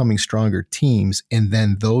all becoming stronger teams. And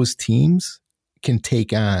then those teams can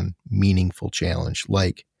take on meaningful challenge,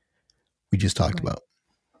 like we just talked about.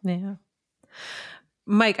 Yeah.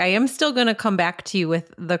 Mike, I am still going to come back to you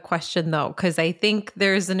with the question, though, because I think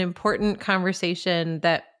there's an important conversation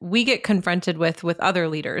that we get confronted with other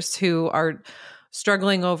leaders who are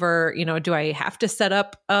struggling over, do I have to set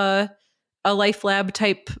up a life lab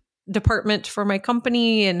type department for my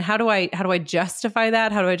company? And how do I justify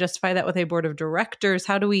that? How do I justify that with a board of directors?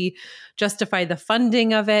 How do we justify the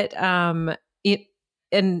funding of it? And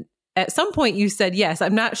at some point you said yes.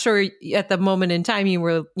 I'm not sure at the moment in time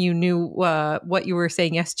you knew what you were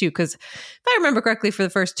saying yes to, because if I remember correctly, for the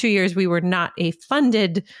first 2 years we were not a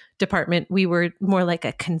funded department. We were more like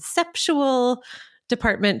a conceptual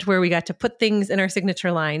department where we got to put things in our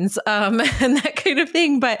signature lines and that kind of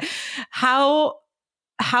thing. But how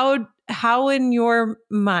in your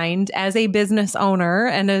mind as a business owner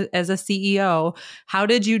and as a CEO, how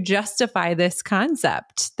did you justify this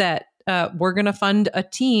concept that we're going to fund a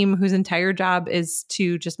team whose entire job is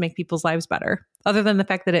to just make people's lives better, other than the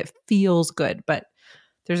fact that it feels good? But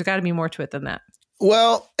there's got to be more to it than that.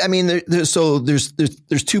 Well, I mean, there's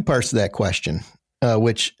two parts to that question,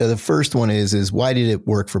 which the first one is why did it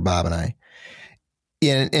work for Bob and I?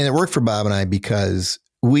 And it worked for Bob and I because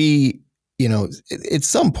we, at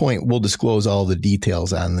some point we'll disclose all the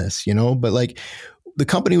details on this, but like the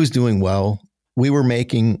company was doing well. We were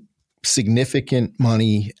making significant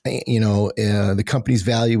money. The company's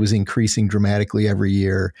value was increasing dramatically every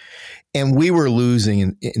year, and we were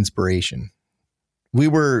losing inspiration. We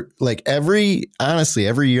were like every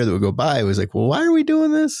year that would go by, it was like, well, why are we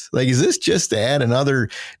doing this? Like, is this just to add another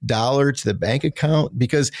dollar to the bank account?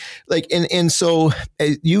 Because like, and so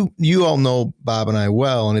you all know Bob and I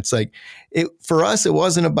well, and it's like, for us, it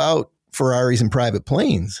wasn't about Ferraris and private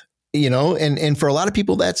planes. And for a lot of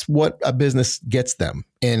people, that's what a business gets them.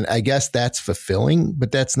 And I guess that's fulfilling,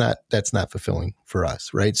 but that's not fulfilling for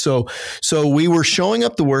us. Right. So we were showing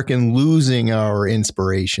up to work and losing our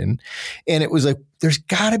inspiration. And it was like, there's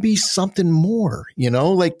gotta be something more,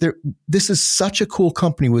 this is such a cool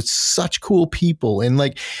company with such cool people. And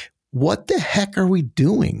like, what the heck are we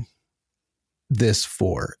doing this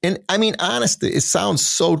for? And I mean, honestly, it sounds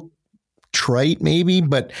so trite maybe,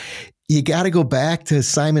 but you got to go back to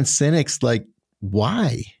Simon Sinek's, like,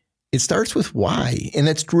 why? It starts with why. And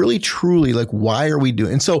it's really, truly like, why are we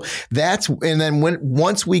doing? And so and then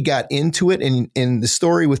once we got into it and the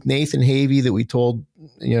story with Nathan Havey that we told,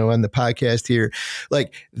 on the podcast here,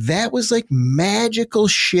 like that was like magical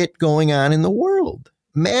shit going on in the world.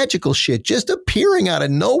 Magical shit just appearing out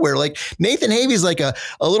of nowhere. Like Nathan Havey's like a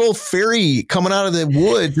little fairy coming out of the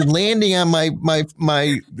woods and landing on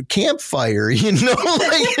my campfire, like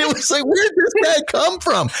it was like, where did this guy come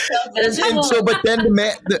from? And so, but then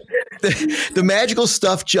the magical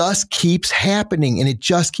stuff just keeps happening, and it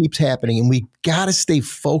just keeps happening, and we got to stay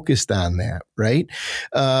focused on that. Right.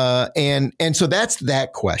 And so that's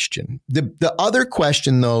that question. The other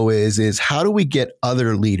question though is how do we get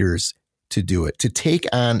other leaders to do it, to take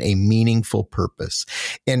on a meaningful purpose?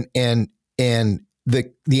 And the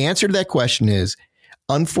answer to that question is,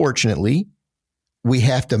 unfortunately, we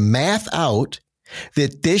have to math out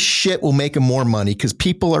that this shit will make them more money because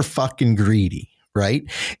people are fucking greedy. Right.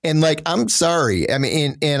 And like, I'm sorry. I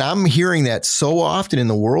mean, and I'm hearing that so often in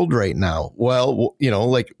the world right now. Well,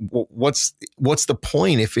 like what's the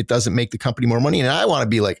point if it doesn't make the company more money? And I want to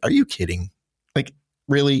be like, are you kidding? Like,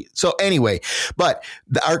 really? So anyway, but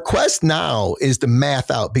our quest now is to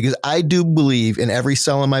math out, because I do believe in every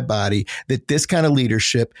cell in my body that this kind of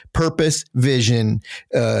leadership, purpose, vision,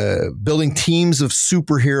 building teams of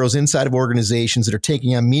superheroes inside of organizations that are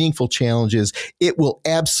taking on meaningful challenges, it will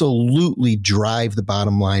absolutely drive the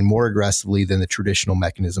bottom line more aggressively than the traditional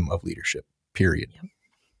mechanism of leadership, period. Yep.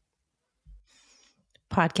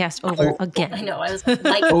 Podcast over again. I know. I was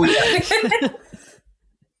like, oh, yeah.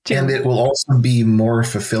 And it will also be more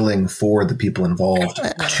fulfilling for the people involved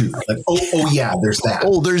too. Like, yeah, there's that.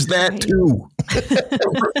 Oh, there's that too.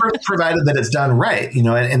 Provided that it's done right,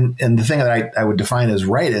 and the thing that I would define as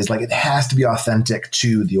right is like, it has to be authentic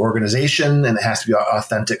to the organization, and it has to be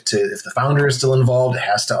authentic to, if the founder is still involved, it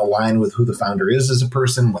has to align with who the founder is as a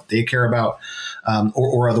person, what they care about,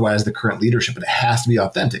 or otherwise the current leadership. But it has to be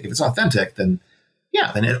authentic. If it's authentic, then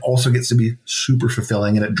it also gets to be super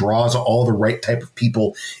fulfilling, and it draws all the right type of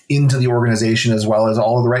people into the organization, as well as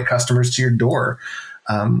all of the right customers to your door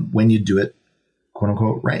when you do it, quote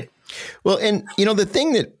unquote, right. Well, and the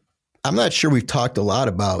thing that I'm not sure we've talked a lot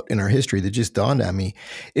about in our history that just dawned on me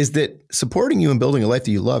is that supporting you and building a life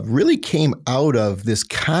that you love really came out of this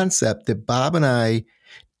concept that Bob and I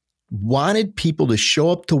wanted people to show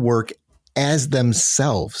up to work as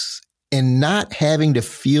themselves, and not having to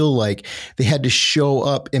feel like they had to show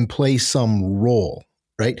up and play some role,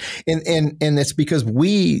 right? And that's because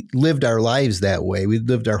we lived our lives that way. We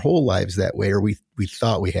lived our whole lives that way, or we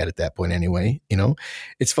thought we had at that point anyway.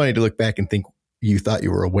 It's funny to look back and think you thought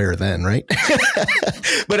you were aware then, right?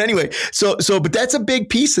 But anyway, but that's a big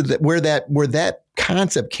piece of that, where that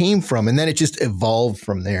concept came from, and then it just evolved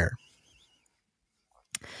from there.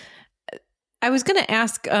 I was going to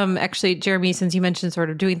ask, actually, Jeremy, since you mentioned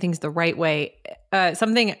sort of doing things the right way,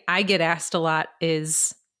 something I get asked a lot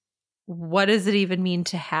is, what does it even mean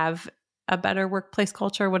to have a better workplace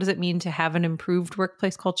culture? What does it mean to have an improved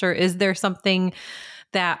workplace culture? Is there something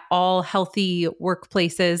that all healthy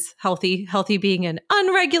workplaces, healthy being an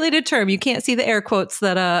unregulated term, you can't see the air quotes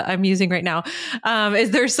that I'm using right now.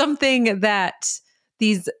 Is there something that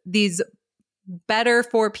these better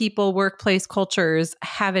for people workplace cultures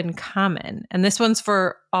have in common? And this one's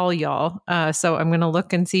for all y'all. So I'm going to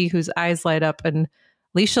look and see whose eyes light up. And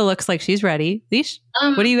Alisha looks like she's ready. Alisha,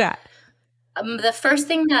 what do you got? The first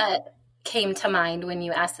thing that came to mind when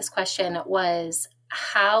you asked this question was,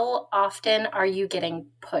 how often are you getting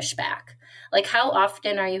pushback? Like, how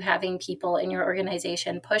often are you having people in your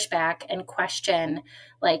organization push back and question,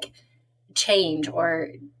 like, change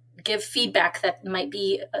or give feedback that might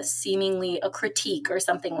be seemingly a critique or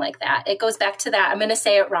something like that? It goes back to that. I'm going to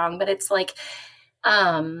say it wrong, but it's like,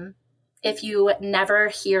 if you never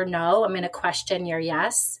hear no, I'm going to question your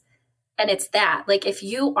yes. And it's that, like, if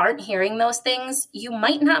you aren't hearing those things, you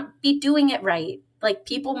might not be doing it right. Like,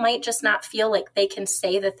 people might just not feel like they can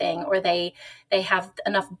say the thing, or they have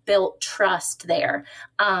enough built trust there.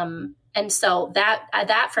 And so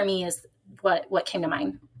that for me is what came to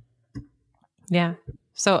mind. Yeah.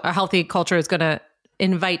 So a healthy culture is going to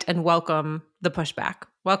invite and welcome the pushback,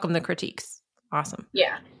 welcome the critiques. Awesome.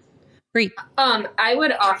 Yeah. Brie. I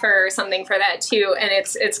would offer something for that too, and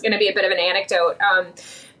it's going to be a bit of an anecdote.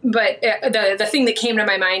 But the thing that came to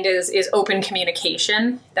my mind is open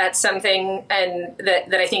communication. That's something, and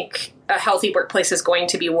that I think a healthy workplace is going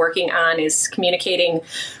to be working on, is communicating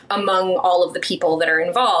among all of the people that are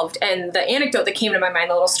involved. And the anecdote that came to my mind,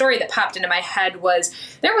 the little story that popped into my head, was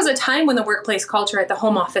there was a time when the workplace culture at the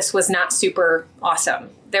home office was not super awesome.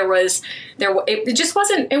 It just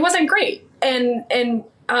wasn't great. And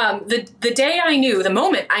the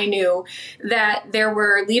moment I knew that there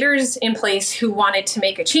were leaders in place who wanted to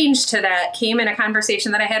make a change to that came in a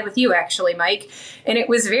conversation that I had with you, actually, Mike. And it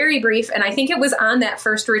was very brief. And I think it was on that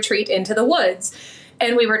first retreat into the woods.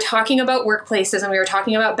 And we were talking about workplaces and we were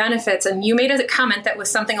talking about benefits. And you made a comment that was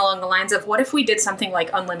something along the lines of, what if we did something like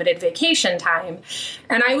unlimited vacation time?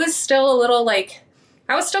 And I was still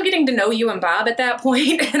getting to know you and Bob at that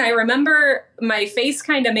point. And I remember my face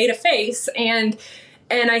kind of made a face, and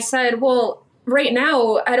I said, well, right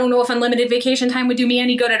now, I don't know if unlimited vacation time would do me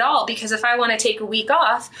any good at all, because if I want to take a week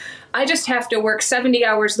off, I just have to work 70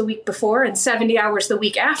 hours the week before and 70 hours the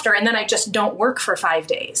week after, and then I just don't work for 5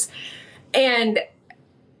 days. And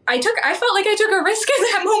I felt like I took a risk in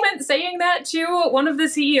that moment saying that to one of the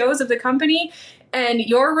CEOs of the company. And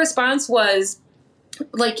your response was,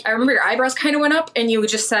 like, I remember your eyebrows kind of went up, and you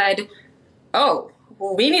just said, oh,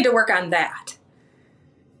 well, we need to work on that.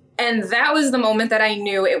 And that was the moment that I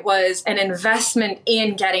knew it was an investment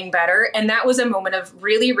in getting better. And that was a moment of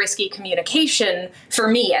really risky communication, for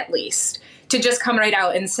me at least, to just come right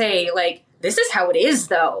out and say, like, this is how it is,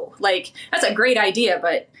 though. Like, that's a great idea,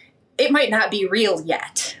 but it might not be real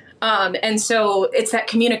yet. And so it's that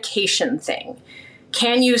communication thing.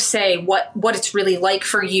 Can you say what it's really like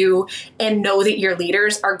for you, and know that your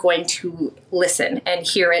leaders are going to listen and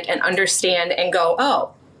hear it and understand and go,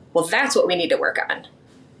 oh, well, that's what we need to work on.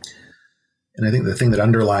 And I think the thing that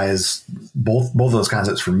underlies both of those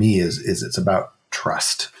concepts for me is it's about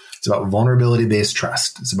trust. It's about vulnerability-based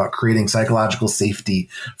trust. It's about creating psychological safety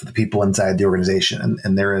for the people inside the organization.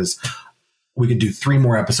 And we could do 3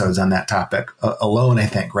 more episodes on that topic alone, I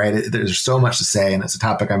think, right? There's so much to say, and it's a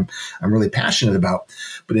topic I'm really passionate about.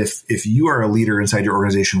 But if you are a leader inside your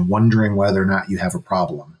organization wondering whether or not you have a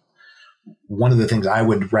problem, one of the things I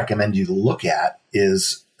would recommend you to look at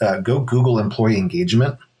is go Google employee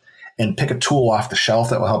engagement and pick a tool off the shelf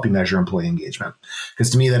that will help you measure employee engagement. Because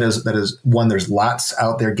to me, that is one, there's lots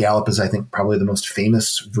out there. Gallup is, I think, probably the most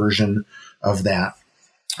famous version of that.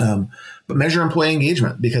 But measure employee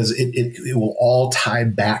engagement, because it will all tie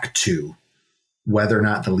back to whether or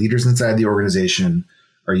not the leaders inside the organization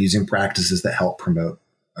are using practices that help promote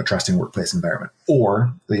a trusting workplace environment.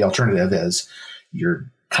 Or the alternative is you're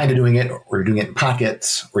kind of doing it, or you're doing it in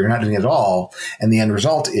pockets, or you're not doing it at all. And the end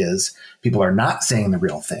result is people are not saying the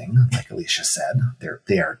real thing. Like Alisha said,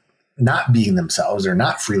 they are not being themselves or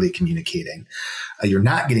not freely communicating. You're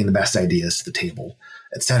not getting the best ideas to the table,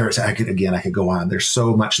 et cetera. So I could go on. There's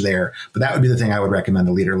so much there, but that would be the thing I would recommend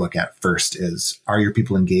the leader look at first is, are your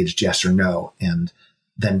people engaged? Yes or no? And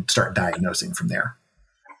then start diagnosing from there.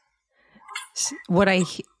 What I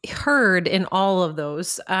heard in all of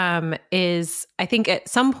those is I think at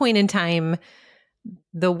some point in time,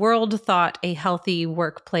 the world thought a healthy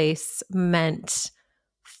workplace meant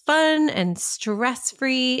fun and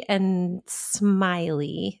stress-free and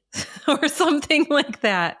smiley or something like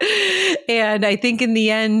that. And I think in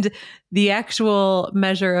the end, the actual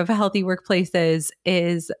measure of healthy workplaces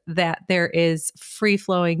is that there is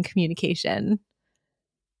free-flowing communication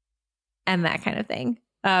and that kind of thing.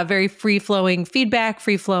 Very free-flowing feedback,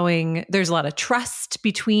 free-flowing. There's a lot of trust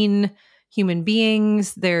between human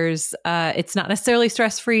beings. It's not necessarily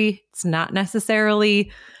stress-free. It's not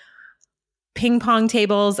necessarily ping pong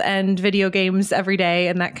tables and video games every day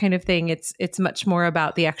and that kind of thing. It's much more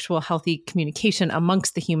about the actual healthy communication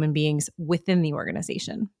amongst the human beings within the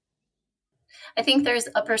organization. I think there's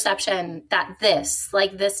a perception that this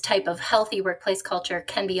type of healthy workplace culture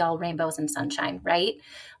can be all rainbows and sunshine, right?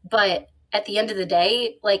 But at the end of the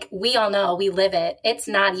day, like we all know, we live it. It's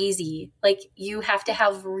not easy. Like you have to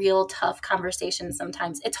have real tough conversations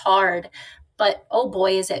sometimes. It's hard, but oh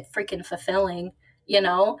boy, is it freaking fulfilling. You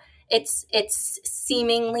know, it's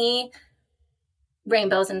seemingly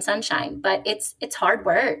rainbows and sunshine, but it's hard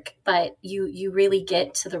work, but you really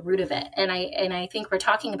get to the root of it. And I think we're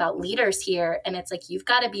talking about leaders here, and it's like, you've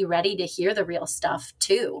got to be ready to hear the real stuff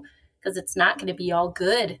too, because it's not going to be all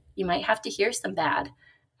good. You might have to hear some bad.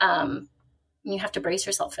 You have to brace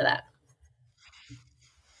yourself for that.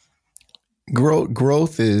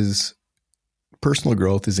 Personal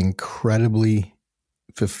growth is incredibly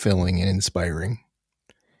fulfilling and inspiring,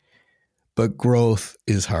 but growth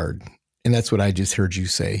is hard. And that's what I just heard you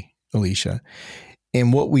say, Alisha.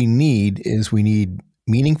 And what we need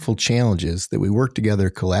meaningful challenges that we work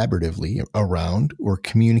together collaboratively around or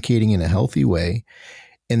communicating in a healthy way.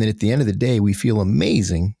 And then at the end of the day, we feel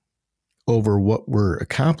amazing over what we're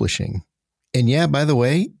accomplishing. And yeah, by the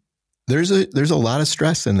way, there's a lot of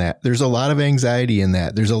stress in that. There's a lot of anxiety in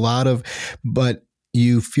that. But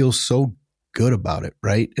you feel so good about it,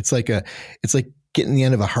 right? It's like getting the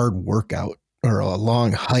end of a hard workout or a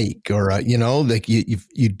long hike or like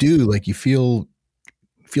you do, like you feel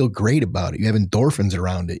great about it. You have endorphins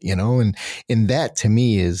around it, and that to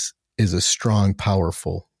me is a strong,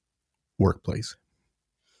 powerful workplace.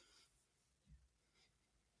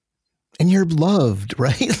 And you're loved,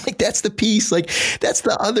 right? Like that's the piece, like that's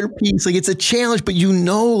the other piece. Like it's a challenge, but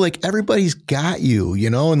like everybody's got you,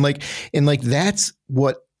 and like that's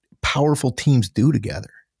what powerful teams do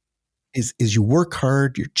together is you work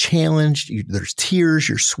hard, you're challenged, there's tears,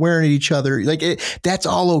 you're swearing at each other. Like that's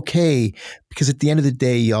all okay because at the end of the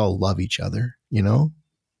day, y'all love each other,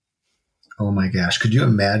 Oh my gosh. Could you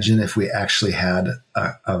imagine if we actually had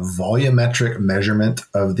a volumetric measurement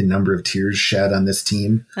of the number of tears shed on this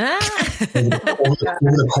team over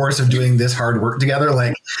the course of doing this hard work together?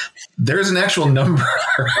 Like there's an actual number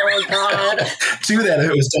to that. If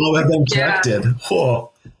it was all have been collected. Yeah. Oh.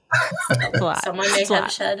 Someone may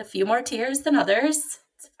have shed a few more tears than others.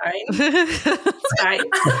 It's fine.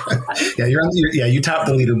 Yeah, you top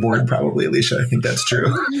the leaderboard probably, Alisha. I think that's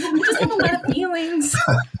true. You just have a lot of feelings.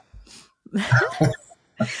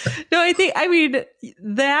 No, I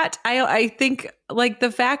think like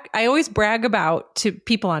the fact I always brag about to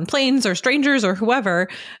people on planes or strangers or whoever,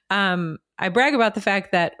 I brag about the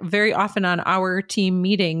fact that very often on our team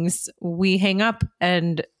meetings, we hang up,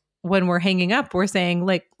 and when we're hanging up, we're saying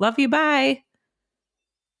like, love you, bye.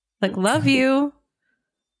 Like, love you.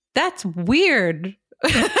 That's weird.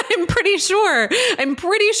 I'm pretty sure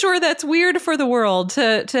that's weird for the world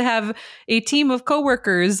to have a team of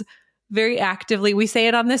coworkers very actively. We say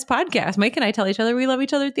it on this podcast. Mike and I tell each other we love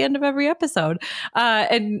each other at the end of every episode.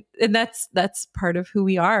 And that's part of who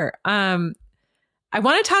we are. I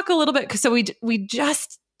want to talk a little bit because we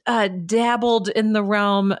just dabbled in the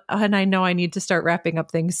realm, and I know I need to start wrapping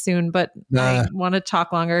up things soon, but I want to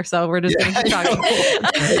talk longer, so we're just going to keep talking.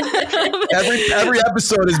 Every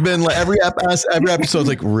episode has been like every episode's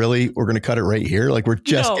like, really, we're going to cut it right here? Like we're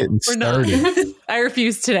just getting started. I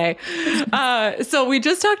refuse today. So we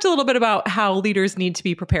just talked a little bit about how leaders need to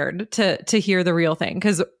be prepared to hear the real thing,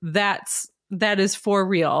 because that is for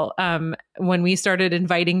real. When we started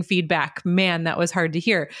inviting feedback, man, that was hard to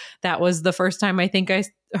hear. That was the first time I think I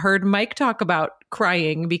heard Mike talk about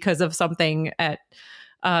crying because of something at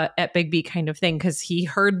Big B kind of thing, because he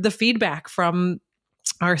heard the feedback from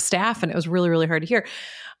our staff and it was really, really hard to hear.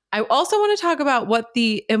 I also want to talk about what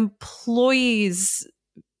the employees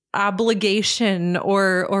obligation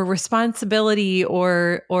or responsibility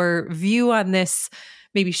or view on this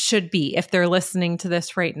maybe should be if they're listening to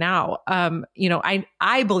this right now.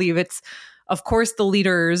 I believe it's, of course, the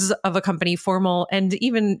leaders of a company, formal and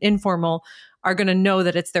even informal, are going to know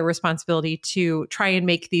that it's their responsibility to try and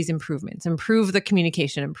make these improvements, improve the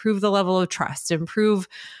communication, improve the level of trust, improve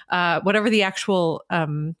whatever the actual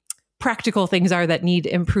practical things are that need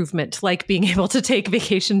improvement, like being able to take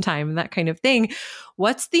vacation time and that kind of thing.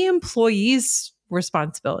 What's the employee's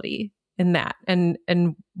responsibility in that? And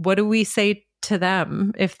what do we say to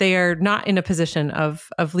them if they are not in a position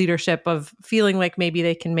of leadership, of feeling like maybe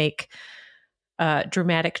they can make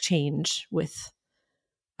dramatic change with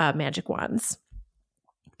magic wands?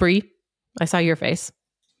 Brie, I saw your face.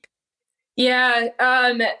 Yeah,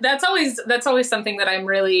 that's always something that I'm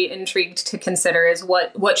really intrigued to consider is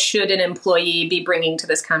what should an employee be bringing to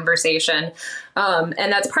this conversation, and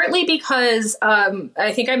that's partly because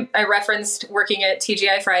I think I referenced working at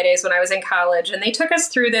TGI Fridays when I was in college, and they took us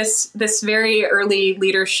through this very early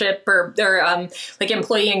leadership or like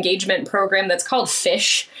employee engagement program that's called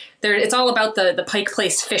FISH. It's all about the Pike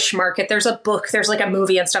Place fish market. There's a book, there's like a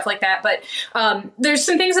movie and stuff like that. But there's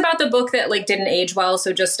some things about the book that like didn't age well.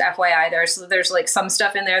 So just FYI, there's like some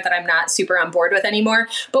stuff in there that I'm not super on board with anymore.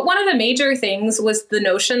 But one of the major things was the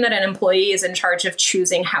notion that an employee is in charge of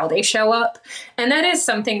choosing how they show up. And that is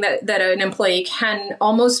something that an employee can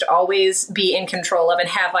almost always be in control of and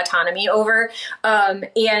have autonomy over. And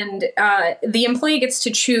the employee gets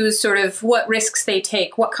to choose sort of what risks they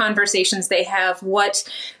take, what conversations they have, what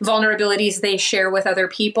vulnerabilities they share with other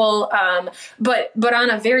people. But on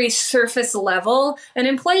a very surface level, an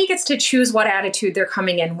employee gets to choose what attitude they're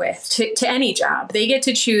coming in with to any job. They get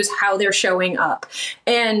to choose how they're showing up.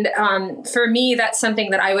 And for me, that's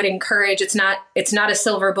something that I would encourage. It's not a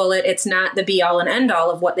silver bullet. It's not the be all and end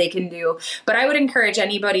all of what they can do. But I would encourage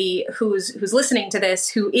anybody who's listening to this,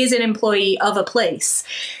 who is an employee of a place,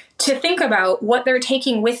 to think about what they're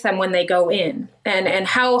taking with them when they go in, and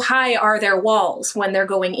how high are their walls when they're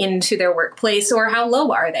going into their workplace, or how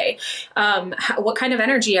low are they? What kind of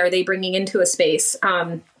energy are they bringing into a space?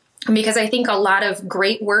 Because I think a lot of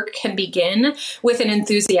great work can begin with an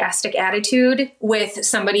enthusiastic attitude, with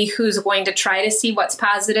somebody who's going to try to see what's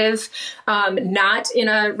positive, not in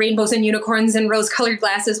a rainbows and unicorns and rose-colored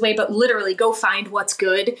glasses way, but literally go find what's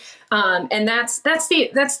good. And that's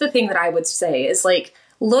the thing that I would say is like,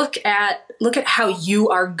 look at how you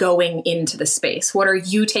are going into the space. What are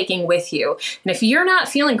you taking with you? And if you're not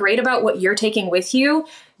feeling great about what you're taking with you,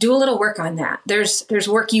 do a little work on that. There's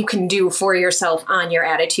work you can do for yourself on your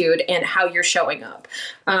attitude and how you're showing up.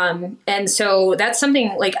 And so that's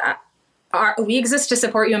something like we exist to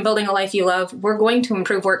support you in building a life you love. We're going to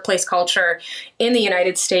improve workplace culture in the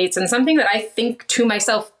United States. And something that I think to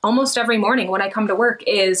myself almost every morning when I come to work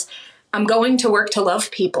is I'm going to work to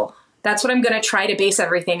love people. That's what I'm going to try to base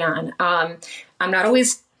everything on. I'm not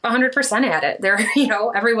always 100% at it.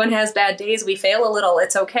 Everyone has bad days. We fail a little.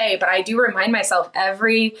 It's okay. But I do remind myself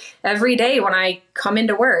every day when I come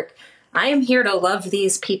into work, I am here to love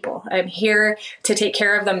these people. I'm here to take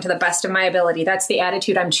care of them to the best of my ability. That's the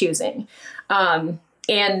attitude I'm choosing. And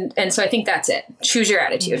so I think that's it. Choose your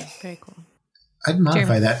attitude. Very cool. I'd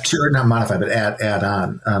modify that too, or not modify, but add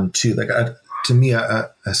on to like to me a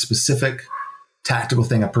specific tactical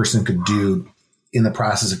thing a person could do in the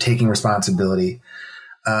process of taking responsibility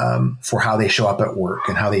for how they show up at work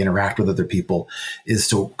and how they interact with other people is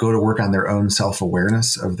to go to work on their own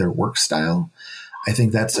self-awareness of their work style. I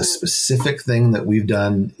think that's a specific thing that we've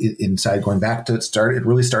done inside, going back to it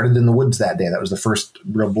really started in the woods that day. That was the first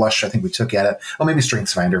real blush I think we took at it. Oh, maybe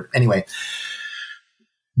StrengthsFinder. Anyway,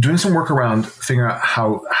 doing some work around figuring out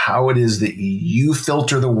how it is that you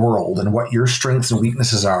filter the world and what your strengths and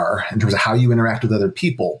weaknesses are in terms of how you interact with other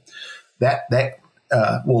people, that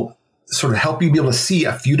will sort of help you be able to see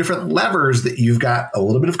a few different levers that you've got a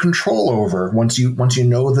little bit of control over once you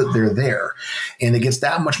know that they're there. And it gets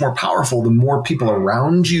that much more powerful the more people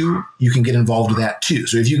around you can get involved with that too.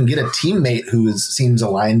 So if you can get a teammate who seems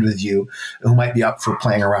aligned with you, who might be up for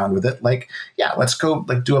playing around with it, like, yeah, let's go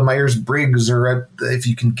like do a Myers-Briggs, or if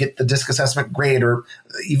you can get the DISC assessment grade, or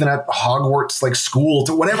even a Hogwarts like school,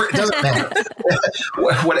 to whatever, it doesn't matter.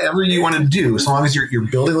 Whatever you want to do, as long as you're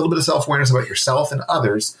building a little bit of self-awareness about yourself and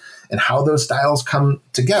others and how those styles come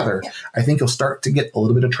together, I think you'll start to get a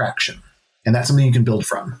little bit of traction. And that's something you can build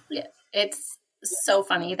from. Yeah, it's so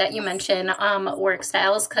funny that you mention work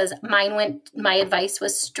styles, because my advice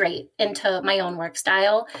was straight into my own work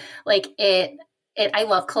style. Like I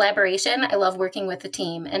love collaboration. I love working with the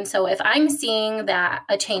team. And so if I'm seeing that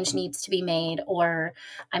a change needs to be made, or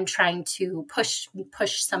I'm trying to push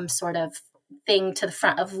some sort of thing to the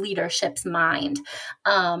front of leadership's mind.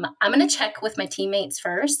 I'm going to check with my teammates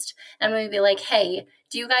first. And I'm going to be like, hey,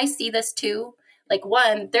 do you guys see this too? Like,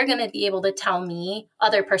 one, they're going to be able to tell me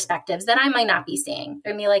other perspectives that I might not be seeing.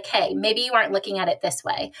 They're going to be like, hey, maybe you aren't looking at it this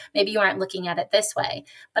way. Maybe you aren't looking at it this way.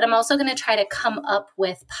 But I'm also going to try to come up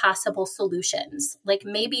with possible solutions. Like,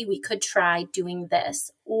 maybe we could try doing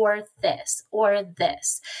this or this or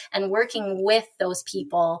this, and working with those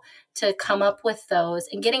people to come up with those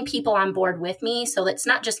and getting people on board with me. So it's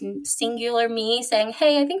not just singular me saying,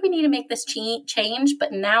 hey, I think we need to make this change.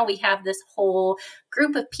 But now we have this whole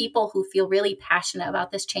group of people who feel really passionate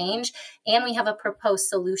about this change, and we have a proposed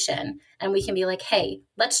solution, and we can be like, hey,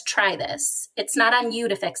 let's try this. It's not on you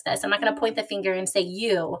to fix this. I'm not going to point the finger and say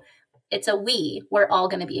you. It's a we. We're all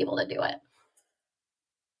going to be able to do it.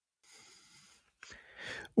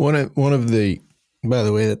 One of the, by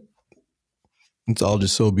the way, that it's all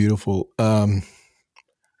just so beautiful. When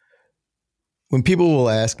people will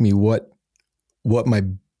ask me what my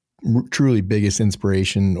truly biggest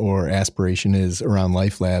inspiration or aspiration is around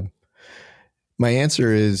Life Lab, my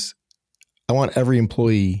answer is I want every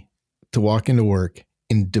employee to walk into work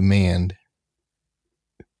and demand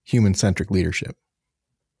human-centric leadership.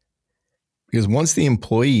 Because once the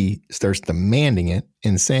employee starts demanding it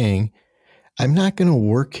and saying, I'm not going to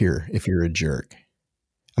work here if you're a jerk.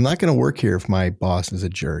 I'm not going to work here if my boss is a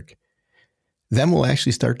jerk. Then we'll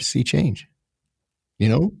actually start to see change. You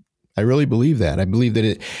know, I really believe that. I believe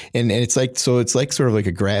that and it's like, so it's like sort of like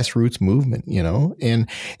a grassroots movement, you know, and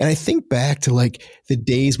I think back to like the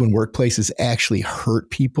days when workplaces actually hurt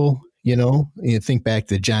people, you know, you think back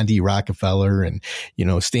to John D. Rockefeller and, you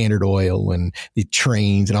know, Standard Oil and the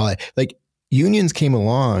trains and all that. Like unions came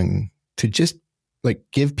along to just like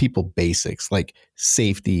give people basics like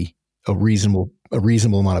safety, a reasonable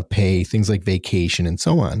amount of pay, things like vacation and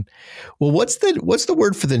so on. Well, what's the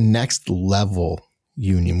word for the next level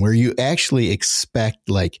union where you actually expect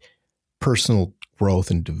like personal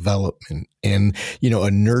growth and development and, you know,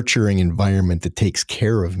 a nurturing environment that takes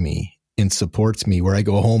care of me and supports me, where I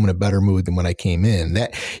go home in a better mood than when I came in,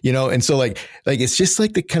 that, you know, and so like it's just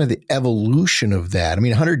like the kind of the evolution of that. I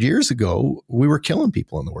mean, 100 years ago, we were killing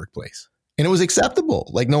people in the workplace and it was acceptable.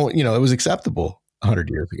 Like, no, you know, it was acceptable 100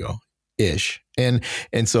 years ago ish. And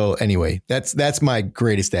so anyway, that's my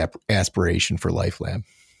greatest aspiration for Life Lab.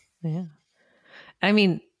 Yeah. I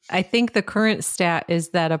mean, I think the current stat is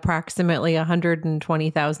that approximately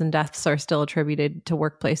 120,000 deaths are still attributed to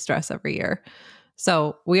workplace stress every year.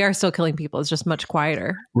 So we are still killing people. It's just much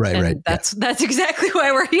quieter. Right, and right. That's exactly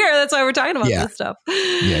why we're here. That's why we're talking about this stuff.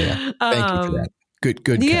 Yeah. Thank you for that.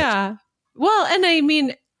 Good. Yeah. Catch. Well, and I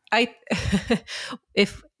mean,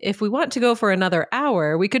 if we want to go for another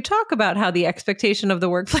hour, we could talk about how the expectation of the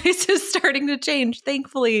workplace is starting to change.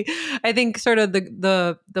 Thankfully, I think sort of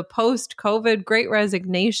the post-COVID Great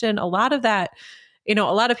Resignation, a lot of that, you know,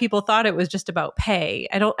 a lot of people thought it was just about pay.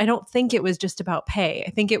 I don't think it was just about pay.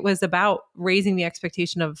 I think it was about raising the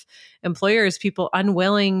expectation of employers, people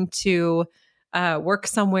unwilling to work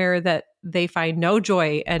somewhere that they find no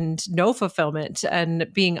joy and no fulfillment, and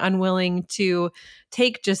being unwilling to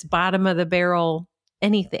take just bottom of the barrel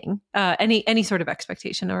anything, any sort of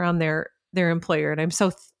expectation around their employer. And I'm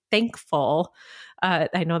so thankful.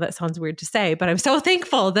 I know that sounds weird to say, but I'm so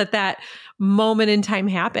thankful that moment in time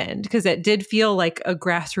happened, because it did feel like a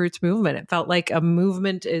grassroots movement. It felt like a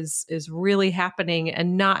movement is really happening,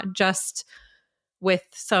 and not just with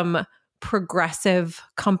some progressive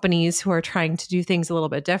companies who are trying to do things a little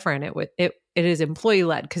bit different. It is employee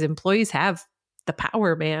led, because employees have the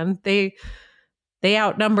power, man. They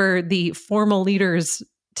outnumber the formal leaders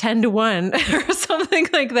 10-1 or something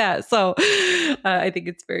like that. So I think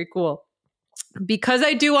it's very cool, because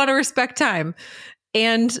I do want to respect time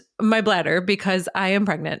and my bladder, because I am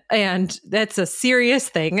pregnant, and that's a serious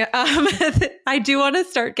thing. I do want to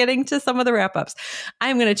start getting to some of the wrap ups.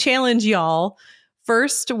 I'm going to challenge y'all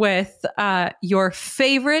first with your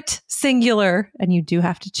favorite singular, and you do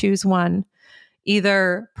have to choose one,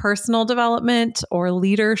 either personal development or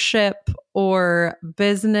leadership or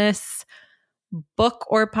business, book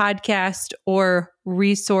or podcast or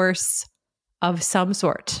resource of some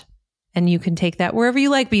sort. And you can take that wherever you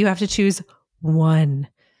like, but you have to choose one.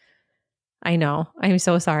 I know. I'm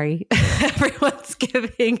so sorry. Everyone's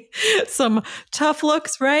giving some tough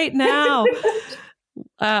looks right now.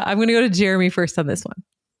 I'm going to go to Jeremy first on this one.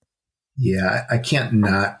 Yeah, I can't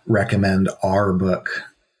not recommend our book,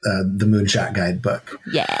 the Moonshot Guide book.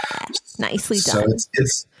 Yeah, nicely done. So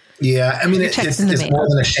it's yeah. I mean, it's more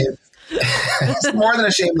than a shame. It's more than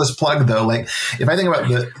a shameless plug, though. Like, if I think about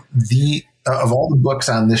the of all the books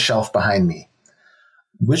on this shelf behind me,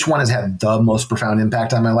 which one has had the most profound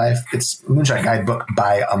impact on my life, it's Moonshot Guidebook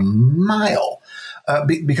by a mile.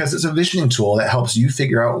 Because it's a visioning tool that helps you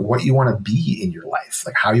figure out what you want to be in your life,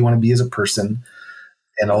 like how you want to be as a person,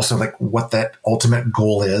 and also like what that ultimate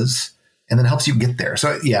goal is, and then helps you get there.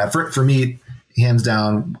 So yeah, for me, hands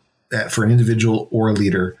down, for an individual or a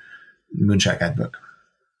leader, Moonshot Guidebook.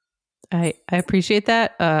 I appreciate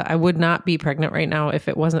that. I would not be pregnant right now if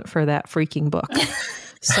it wasn't for that freaking book.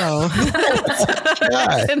 So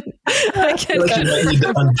I can you might need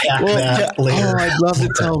to unpack that later. Oh, I'd love to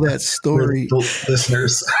tell that story,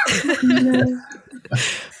 listeners.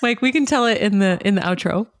 Mike, we can tell it in the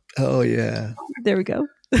outro. Oh yeah, there we go.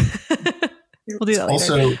 We'll do that later.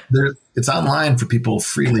 Also, it's online for people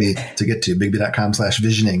freely to get to.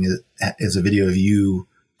 Bigby.com/visioning is a video of you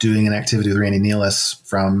doing an activity with Randy Nealis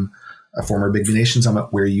from a former Bigby Nation Summit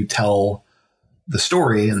where you tell the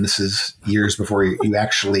story, and this is years before you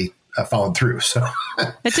actually followed through. So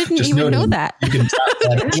I didn't even know that. You can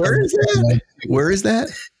Where is that?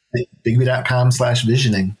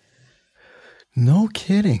 Bigby.com/visioning. No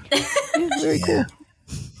kidding. Very cool.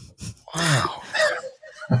 Wow.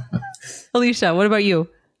 Alisha, what about you?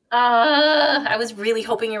 I was really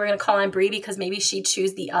hoping you were going to call on Brie because maybe she'd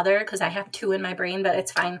choose the other because I have two in my brain, but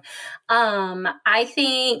it's fine. I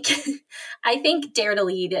think Dare to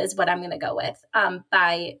Lead is what I'm going to go with,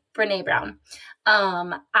 by Brene Brown.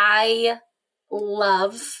 I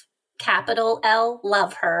love capital L,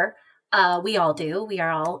 love her. We all do. We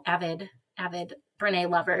are all avid Brene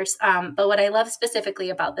lovers. But what I love specifically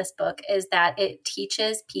about this book is that it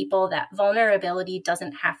teaches people that vulnerability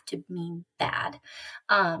doesn't have to mean bad.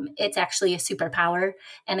 It's actually a superpower,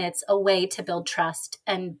 and it's a way to build trust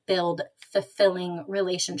and build fulfilling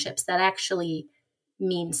relationships that actually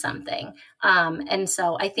mean something. And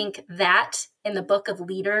so I think that in the book of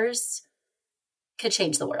leaders could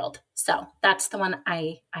change the world. So that's the one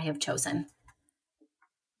I have chosen.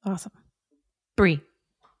 Awesome. Brie.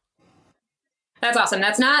 That's awesome.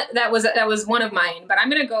 That was one of mine, but I'm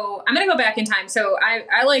gonna go back in time. So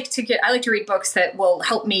I like to read books that will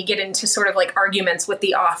help me get into sort of like arguments with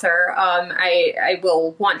the author. I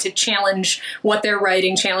will want to challenge what they're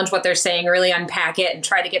writing, challenge what they're saying, really unpack it and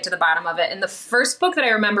try to get to the bottom of it. And the first book that I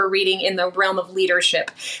remember reading in the realm of leadership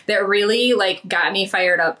that really like got me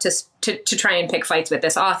fired up to try and pick fights with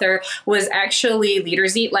this author was actually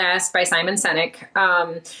Leaders Eat Last by Simon Sinek.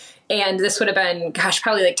 And this would have been,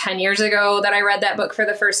 probably like 10 years ago that I read that book for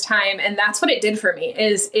the first time. And that's what it did for me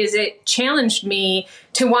is it challenged me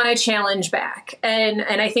to want to challenge back. And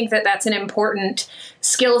I think that that's an important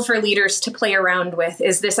skill for leaders to play around with,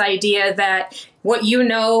 is this idea that what you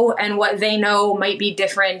know and what they know might be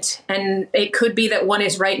different. And it could be that one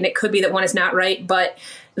is right and it could be that one is not right. But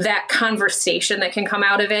that conversation that can come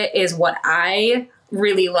out of it is what I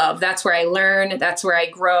really love. That's where I learn. That's where I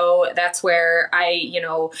grow. That's where I,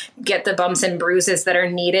 get the bumps and bruises that are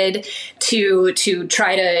needed to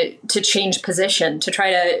try to change position, to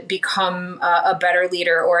try to become a better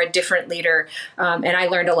leader or a different leader. And I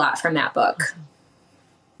learned a lot from that book.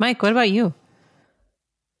 Mike, what about you?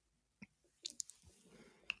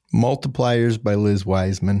 Multipliers by Liz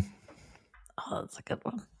Wiseman. Oh, that's a good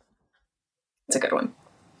one. It's a good one.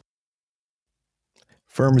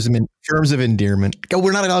 Terms of endearment. Oh,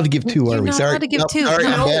 we're not allowed to give two, are we? Sorry. Allowed to give two. Sorry,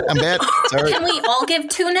 No. I'm bad. Sorry. Can we all give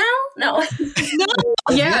two now? No.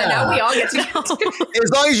 Yeah, now we all get to go.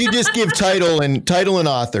 As long as you just give title and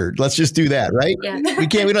author. Let's just do that, right? Yeah. We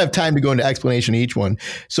don't have time to go into explanation of each one.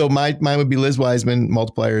 So mine would be Liz Wiseman,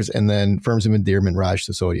 Multipliers, and then Firms of Endearment, Raj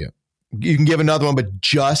Sisodia. You can give another one, but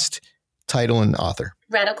just title and author.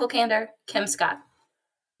 Radical Candor, Kim Scott.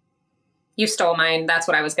 You stole mine. That's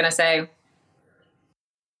what I was going to say.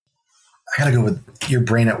 I gotta go with Your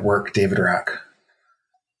Brain at Work, David Rock.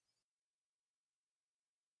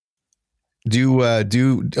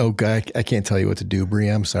 Oh God, I can't tell you what to do, Brie.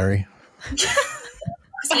 I'm sorry. Is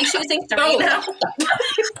he choosing three now?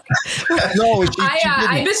 No,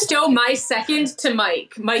 I bestow my second to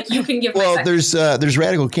Mike. Mike, you can give. Well, there's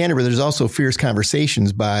Radical Candor, but there's also Fierce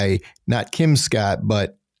Conversations by not Kim Scott,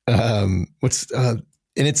 but and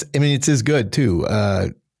it's as good too.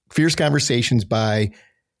 Fierce Conversations by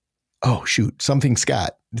something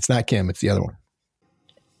Scott. It's not Kim. It's the other one.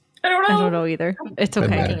 I don't know either. It's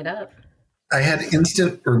okay. I'm looking it up. I had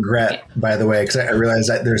instant regret, by the way, because I realized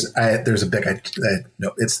that there's a book.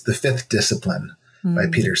 No, it's The Fifth Discipline by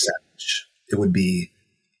Peter Senge. It would be,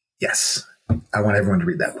 yes. I want everyone to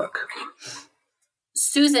read that book.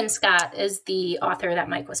 Susan Scott is the author that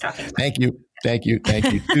Mike was talking about. Thank you.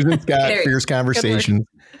 Susan Scott, Fierce Conversations.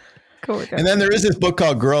 Co-worker. And then there is this book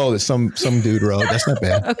called Grow that some dude wrote. That's not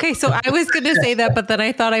bad. Okay, so I was going to say that, but then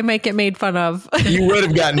I thought I might get made fun of. You would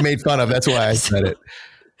have gotten made fun of. That's why I said it.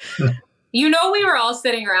 We were all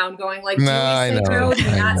sitting around going like, do we say grow? Do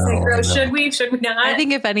we not say grow? Should we? Should we not? I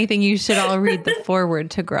think if anything, you should all read the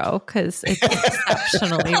foreword to Grow because it's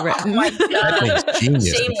exceptionally written. Oh my God. That thing's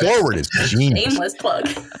genius. The foreword is genius. Shameless plug.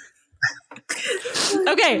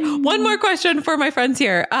 Okay, one more question for my friends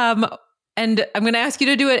here. And I'm going to ask you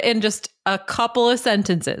to do it in just a couple of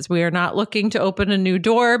sentences. We are not looking to open a new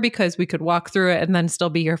door because we could walk through it and then still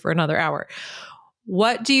be here for another hour.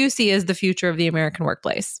 What do you see as the future of the American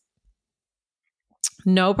workplace?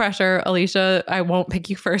 No pressure. Alisha, I won't pick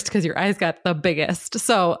you first because your eyes got the biggest.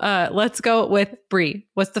 So let's go with Brie.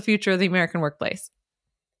 What's the future of the American workplace?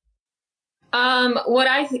 What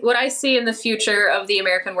I see in the future of the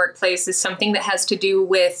American workplace is something that has to do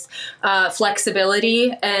with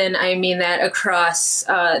flexibility. And I mean that across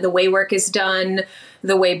the way work is done,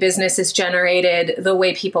 the way business is generated, the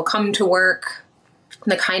way people come to work,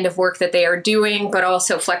 the kind of work that they are doing, but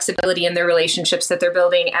also flexibility in their relationships that they're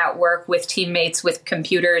building at work with teammates, with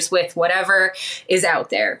computers, with whatever is out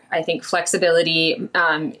there. I think flexibility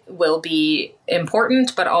will be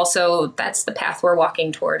important, but also that's the path we're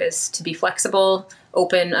walking toward, is to be flexible,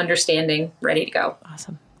 open, understanding, ready to go.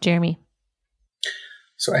 Awesome. Jeremy.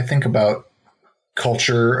 So I think about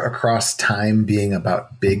culture across time being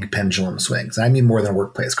about big pendulum swings. I mean more than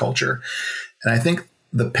workplace culture. And I think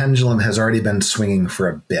the pendulum has already been swinging for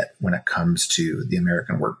a bit when it comes to the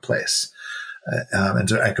American workplace. And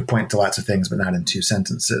so I could point to lots of things, but not in 2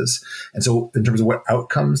 sentences. And so in terms of what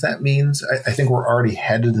outcomes that means, I think we're already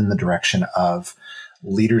headed in the direction of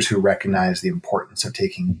leaders who recognize the importance of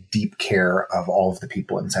taking deep care of all of the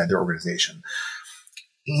people inside their organization.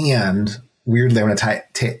 And weirdly, I want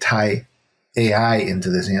to tie AI into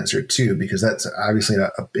this answer too, because that's obviously a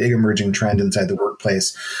big emerging trend inside the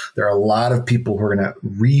workplace. There are a lot of people who are going to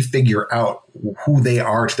refigure out who they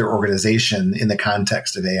are to their organization in the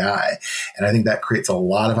context of AI. And I think that creates a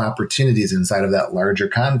lot of opportunities inside of that larger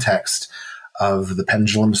context of the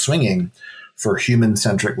pendulum swinging for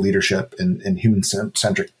human-centric leadership and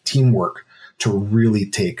human-centric teamwork to really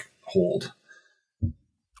take hold.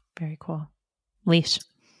 Very cool. Leash.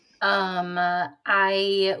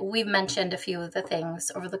 We've mentioned a few of the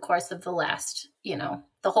things over the course of the last, the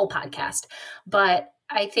whole podcast, but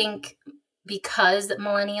I think because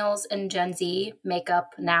millennials and Gen Z make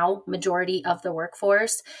up now majority of the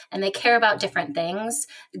workforce and they care about different things.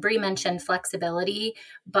 Brie mentioned flexibility,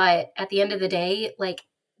 but at the end of the day, like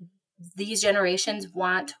these generations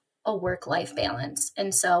want a work-life balance.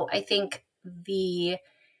 And so I think the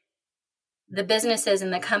businesses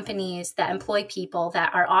and the companies that employ people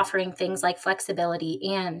that are offering things like flexibility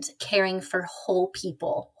and caring for whole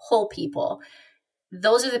people,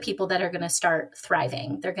 those are the people that are going to start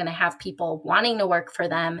thriving. They're going to have people wanting to work for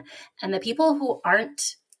them. And the people who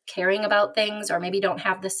aren't caring about things or maybe don't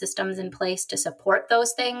have the systems in place to support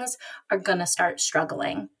those things are going to start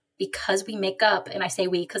struggling because we make up, and I say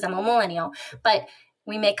we because I'm a millennial, but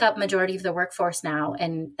we make up majority of the workforce now.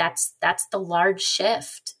 And that's the large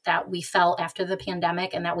shift that we felt after the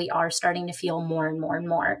pandemic and that we are starting to feel more and more and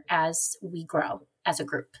more as we grow as a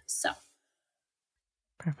group. So.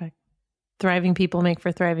 Perfect. Thriving people make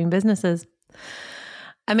for thriving businesses.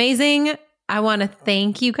 Amazing. I want to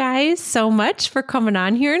thank you guys so much for coming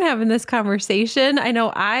on here and having this conversation. I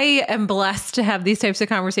know I am blessed to have these types of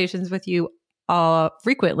conversations with you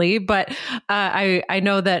frequently, but I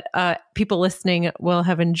know that people listening will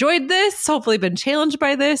have enjoyed this, hopefully been challenged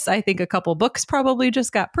by this. I think a couple books probably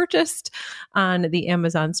just got purchased on the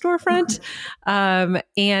Amazon storefront.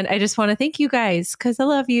 And I just want to thank you guys because I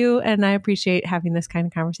love you and I appreciate having this kind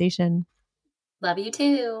of conversation. Love you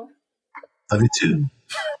too. Love you too.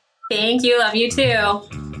 Thank you. Love you too.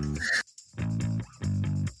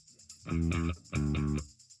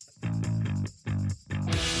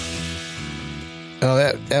 Oh,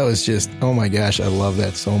 that was just, oh my gosh, I love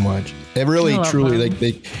that so much. It really, truly,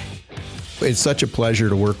 it's such a pleasure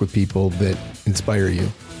to work with people that inspire you.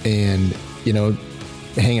 And,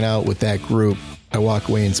 hanging out with that group, I walk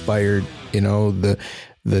away inspired, the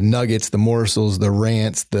nuggets, the morsels, the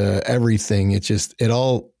rants, the everything. It's just, it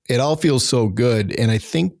all feels so good. And I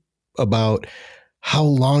think about how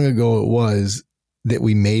long ago it was that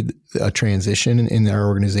we made a transition in our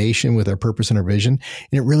organization with our purpose and our vision.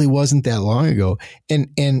 And it really wasn't that long ago.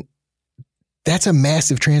 And that's a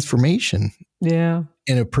massive transformation. Yeah.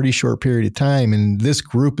 In a pretty short period of time. And this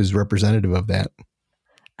group is representative of that.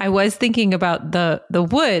 I was thinking about the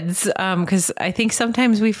woods, because I think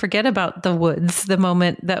sometimes we forget about the woods, the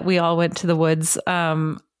moment that we all went to the woods.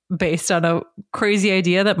 based on a crazy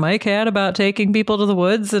idea that Mike had about taking people to the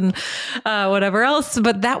woods and whatever else.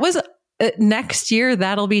 But that was next year.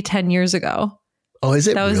 That'll be 10 years ago. Oh, is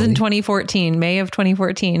it? That was in 2014, May of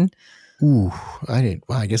 2014. Ooh, I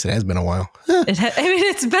guess it has been a while.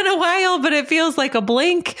 It's been a while, but it feels like a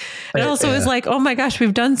blink. It also is like, oh my gosh,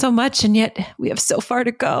 we've done so much and yet we have so far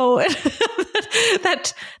to go.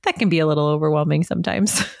 that can be a little overwhelming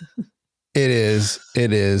sometimes. It is.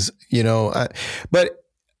 But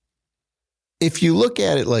if you look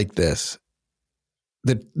at it like this,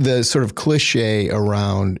 the sort of cliche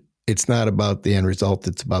around it's not about the end result,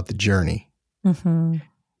 it's about the journey. Mm-hmm.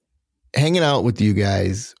 Hanging out with you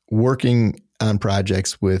guys, working on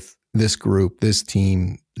projects with this group, this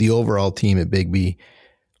team, the overall team at Bigby,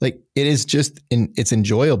 like it is just, it's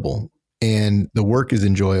enjoyable and the work is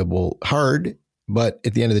enjoyable, hard, but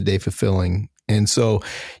at the end of the day, fulfilling. And so,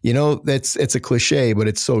 it's a cliche, but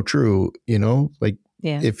it's so true, like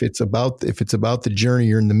if it's about the journey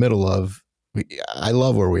you're in the middle of, I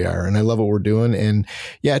love where we are and I love what we're doing. And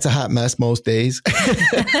yeah, it's a hot mess most days,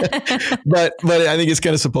 but I think it's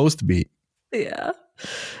kind of supposed to be. Yeah.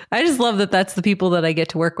 I just love that that's the people that I get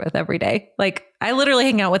to work with every day. Like I literally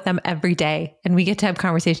hang out with them every day and we get to have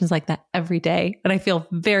conversations like that every day. And I feel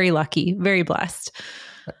very lucky, very blessed.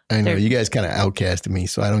 I know you guys kind of outcasted me,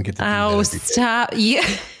 so I don't get to do that. Oh, stop. Yeah.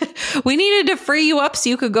 We needed to free you up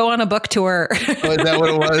so you could go on a book tour. Oh, is that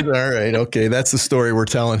what it was? All right. Okay. That's the story we're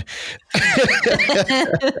telling.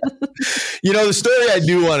 The story I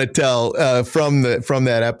do want to tell from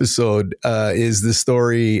that episode is the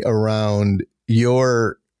story around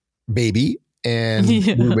your baby and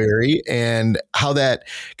Blueberry and how that,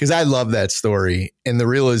 because I love that story and the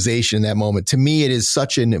realization in that moment. To me, it is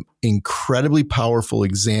such an incredibly powerful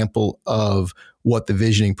example of what the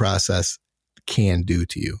visioning process can do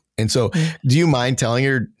to you. And so do you mind telling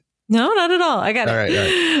her? No, not at all. I got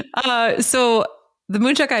it. All right. So the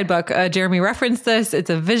Moonshot Guidebook, Jeremy referenced this.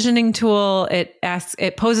 It's a visioning tool. It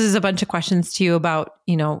poses a bunch of questions to you about,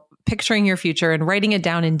 picturing your future and writing it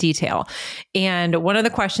down in detail. And one of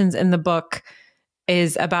the questions in the book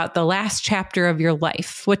is about the last chapter of your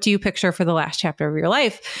life. What do you picture for the last chapter of your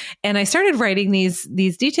life? And I started writing these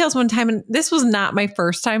details one time, and this was not my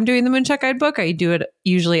first time doing the Moonshot Guidebook. I do it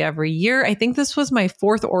usually every year. I think this was my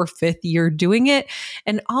 4th or 5th year doing it.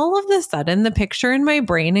 And all of a sudden, the picture in my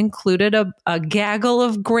brain included a gaggle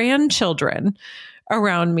of grandchildren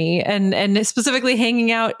around me and specifically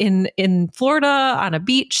hanging out in Florida on a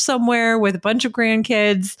beach somewhere with a bunch of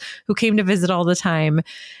grandkids who came to visit all the time.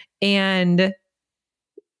 And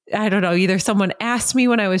I don't know, either someone asked me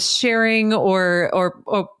when I was sharing or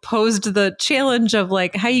posed the challenge of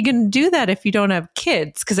like, how are you going to do that if you don't have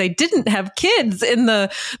kids? Because I didn't have kids in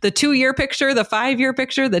the 2-year picture, the 5-year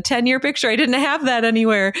picture, the 10-year picture. I didn't have that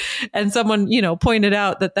anywhere. And someone, pointed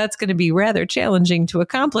out that that's going to be rather challenging to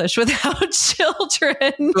accomplish without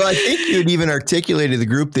children. Well, I think you had even articulated to the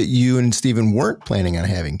group that you and Stephen weren't planning on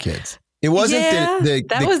having kids. It wasn't that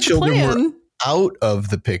the children were out of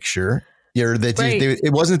the picture.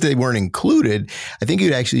 It wasn't that they weren't included. I think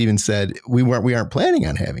you'd actually even said we aren't planning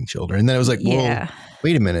on having children. And then I was like, whoa,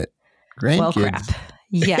 wait a minute. Grandkids. Well, crap.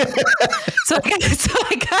 Yeah. So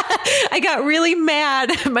I got really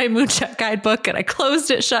mad at my Moonshot Guidebook and I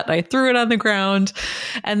closed it shut and I threw it on the ground.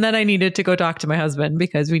 And then I needed to go talk to my husband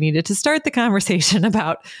because we needed to start the conversation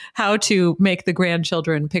about how to make the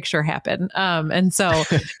grandchildren picture happen. And so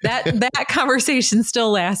that conversation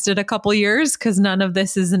still lasted a couple years because none of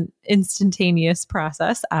this is an instantaneous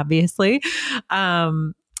process, obviously.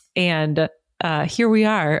 And here we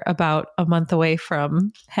are about a month away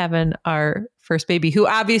from having our first baby, who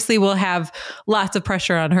obviously will have lots of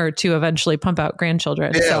pressure on her to eventually pump out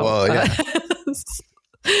grandchildren. Yeah, so, well, yeah.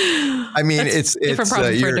 I mean, it's different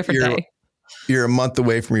problem for a different day. You're a month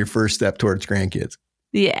away from your first step towards grandkids.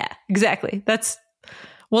 Yeah, exactly.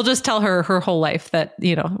 We'll just tell her whole life that,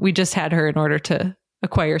 we just had her in order to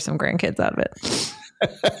acquire some grandkids out of it.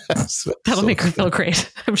 That'll make her feel great,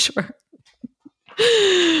 I'm sure.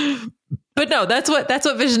 But no, that's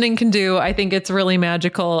what visioning can do. I think it's really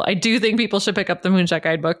magical. I do think people should pick up the Moonshot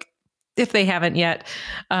Guidebook if they haven't yet.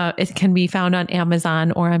 It can be found on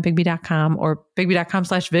Amazon or on Bigby.com or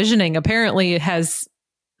Bigby.com/visioning. Apparently it has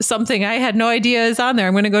something I had no idea is on there.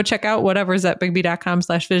 I'm going to go check out whatever's at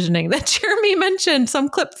Bigby.com/visioning that Jeremy mentioned, some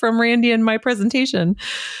clip from Randy in my presentation.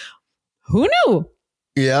 Who knew?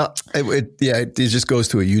 Yeah. It just goes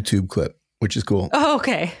to a YouTube clip, which is cool. Oh,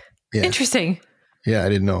 okay. Yeah. Interesting. Yeah, I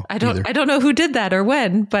didn't know. I don't know who did that or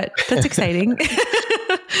when, but that's exciting.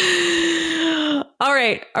 All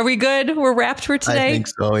right. Are we good? We're wrapped for today? I think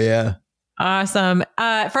so, yeah. Awesome.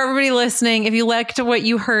 For everybody listening, if you liked what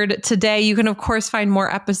you heard today, you can, of course, find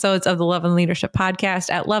more episodes of the Love and Leadership Podcast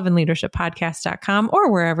at loveandleadershippodcast.com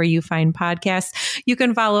or wherever you find podcasts. You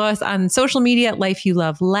can follow us on social media at Life You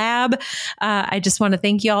Love Lab. I just want to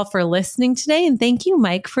thank you all for listening today. And thank you,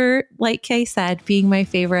 Mike, for, like Kay said, being my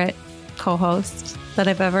favorite co-host that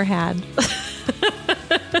I've ever had.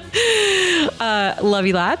 Love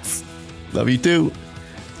you lots. Love you too.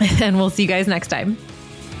 And we'll see you guys next time.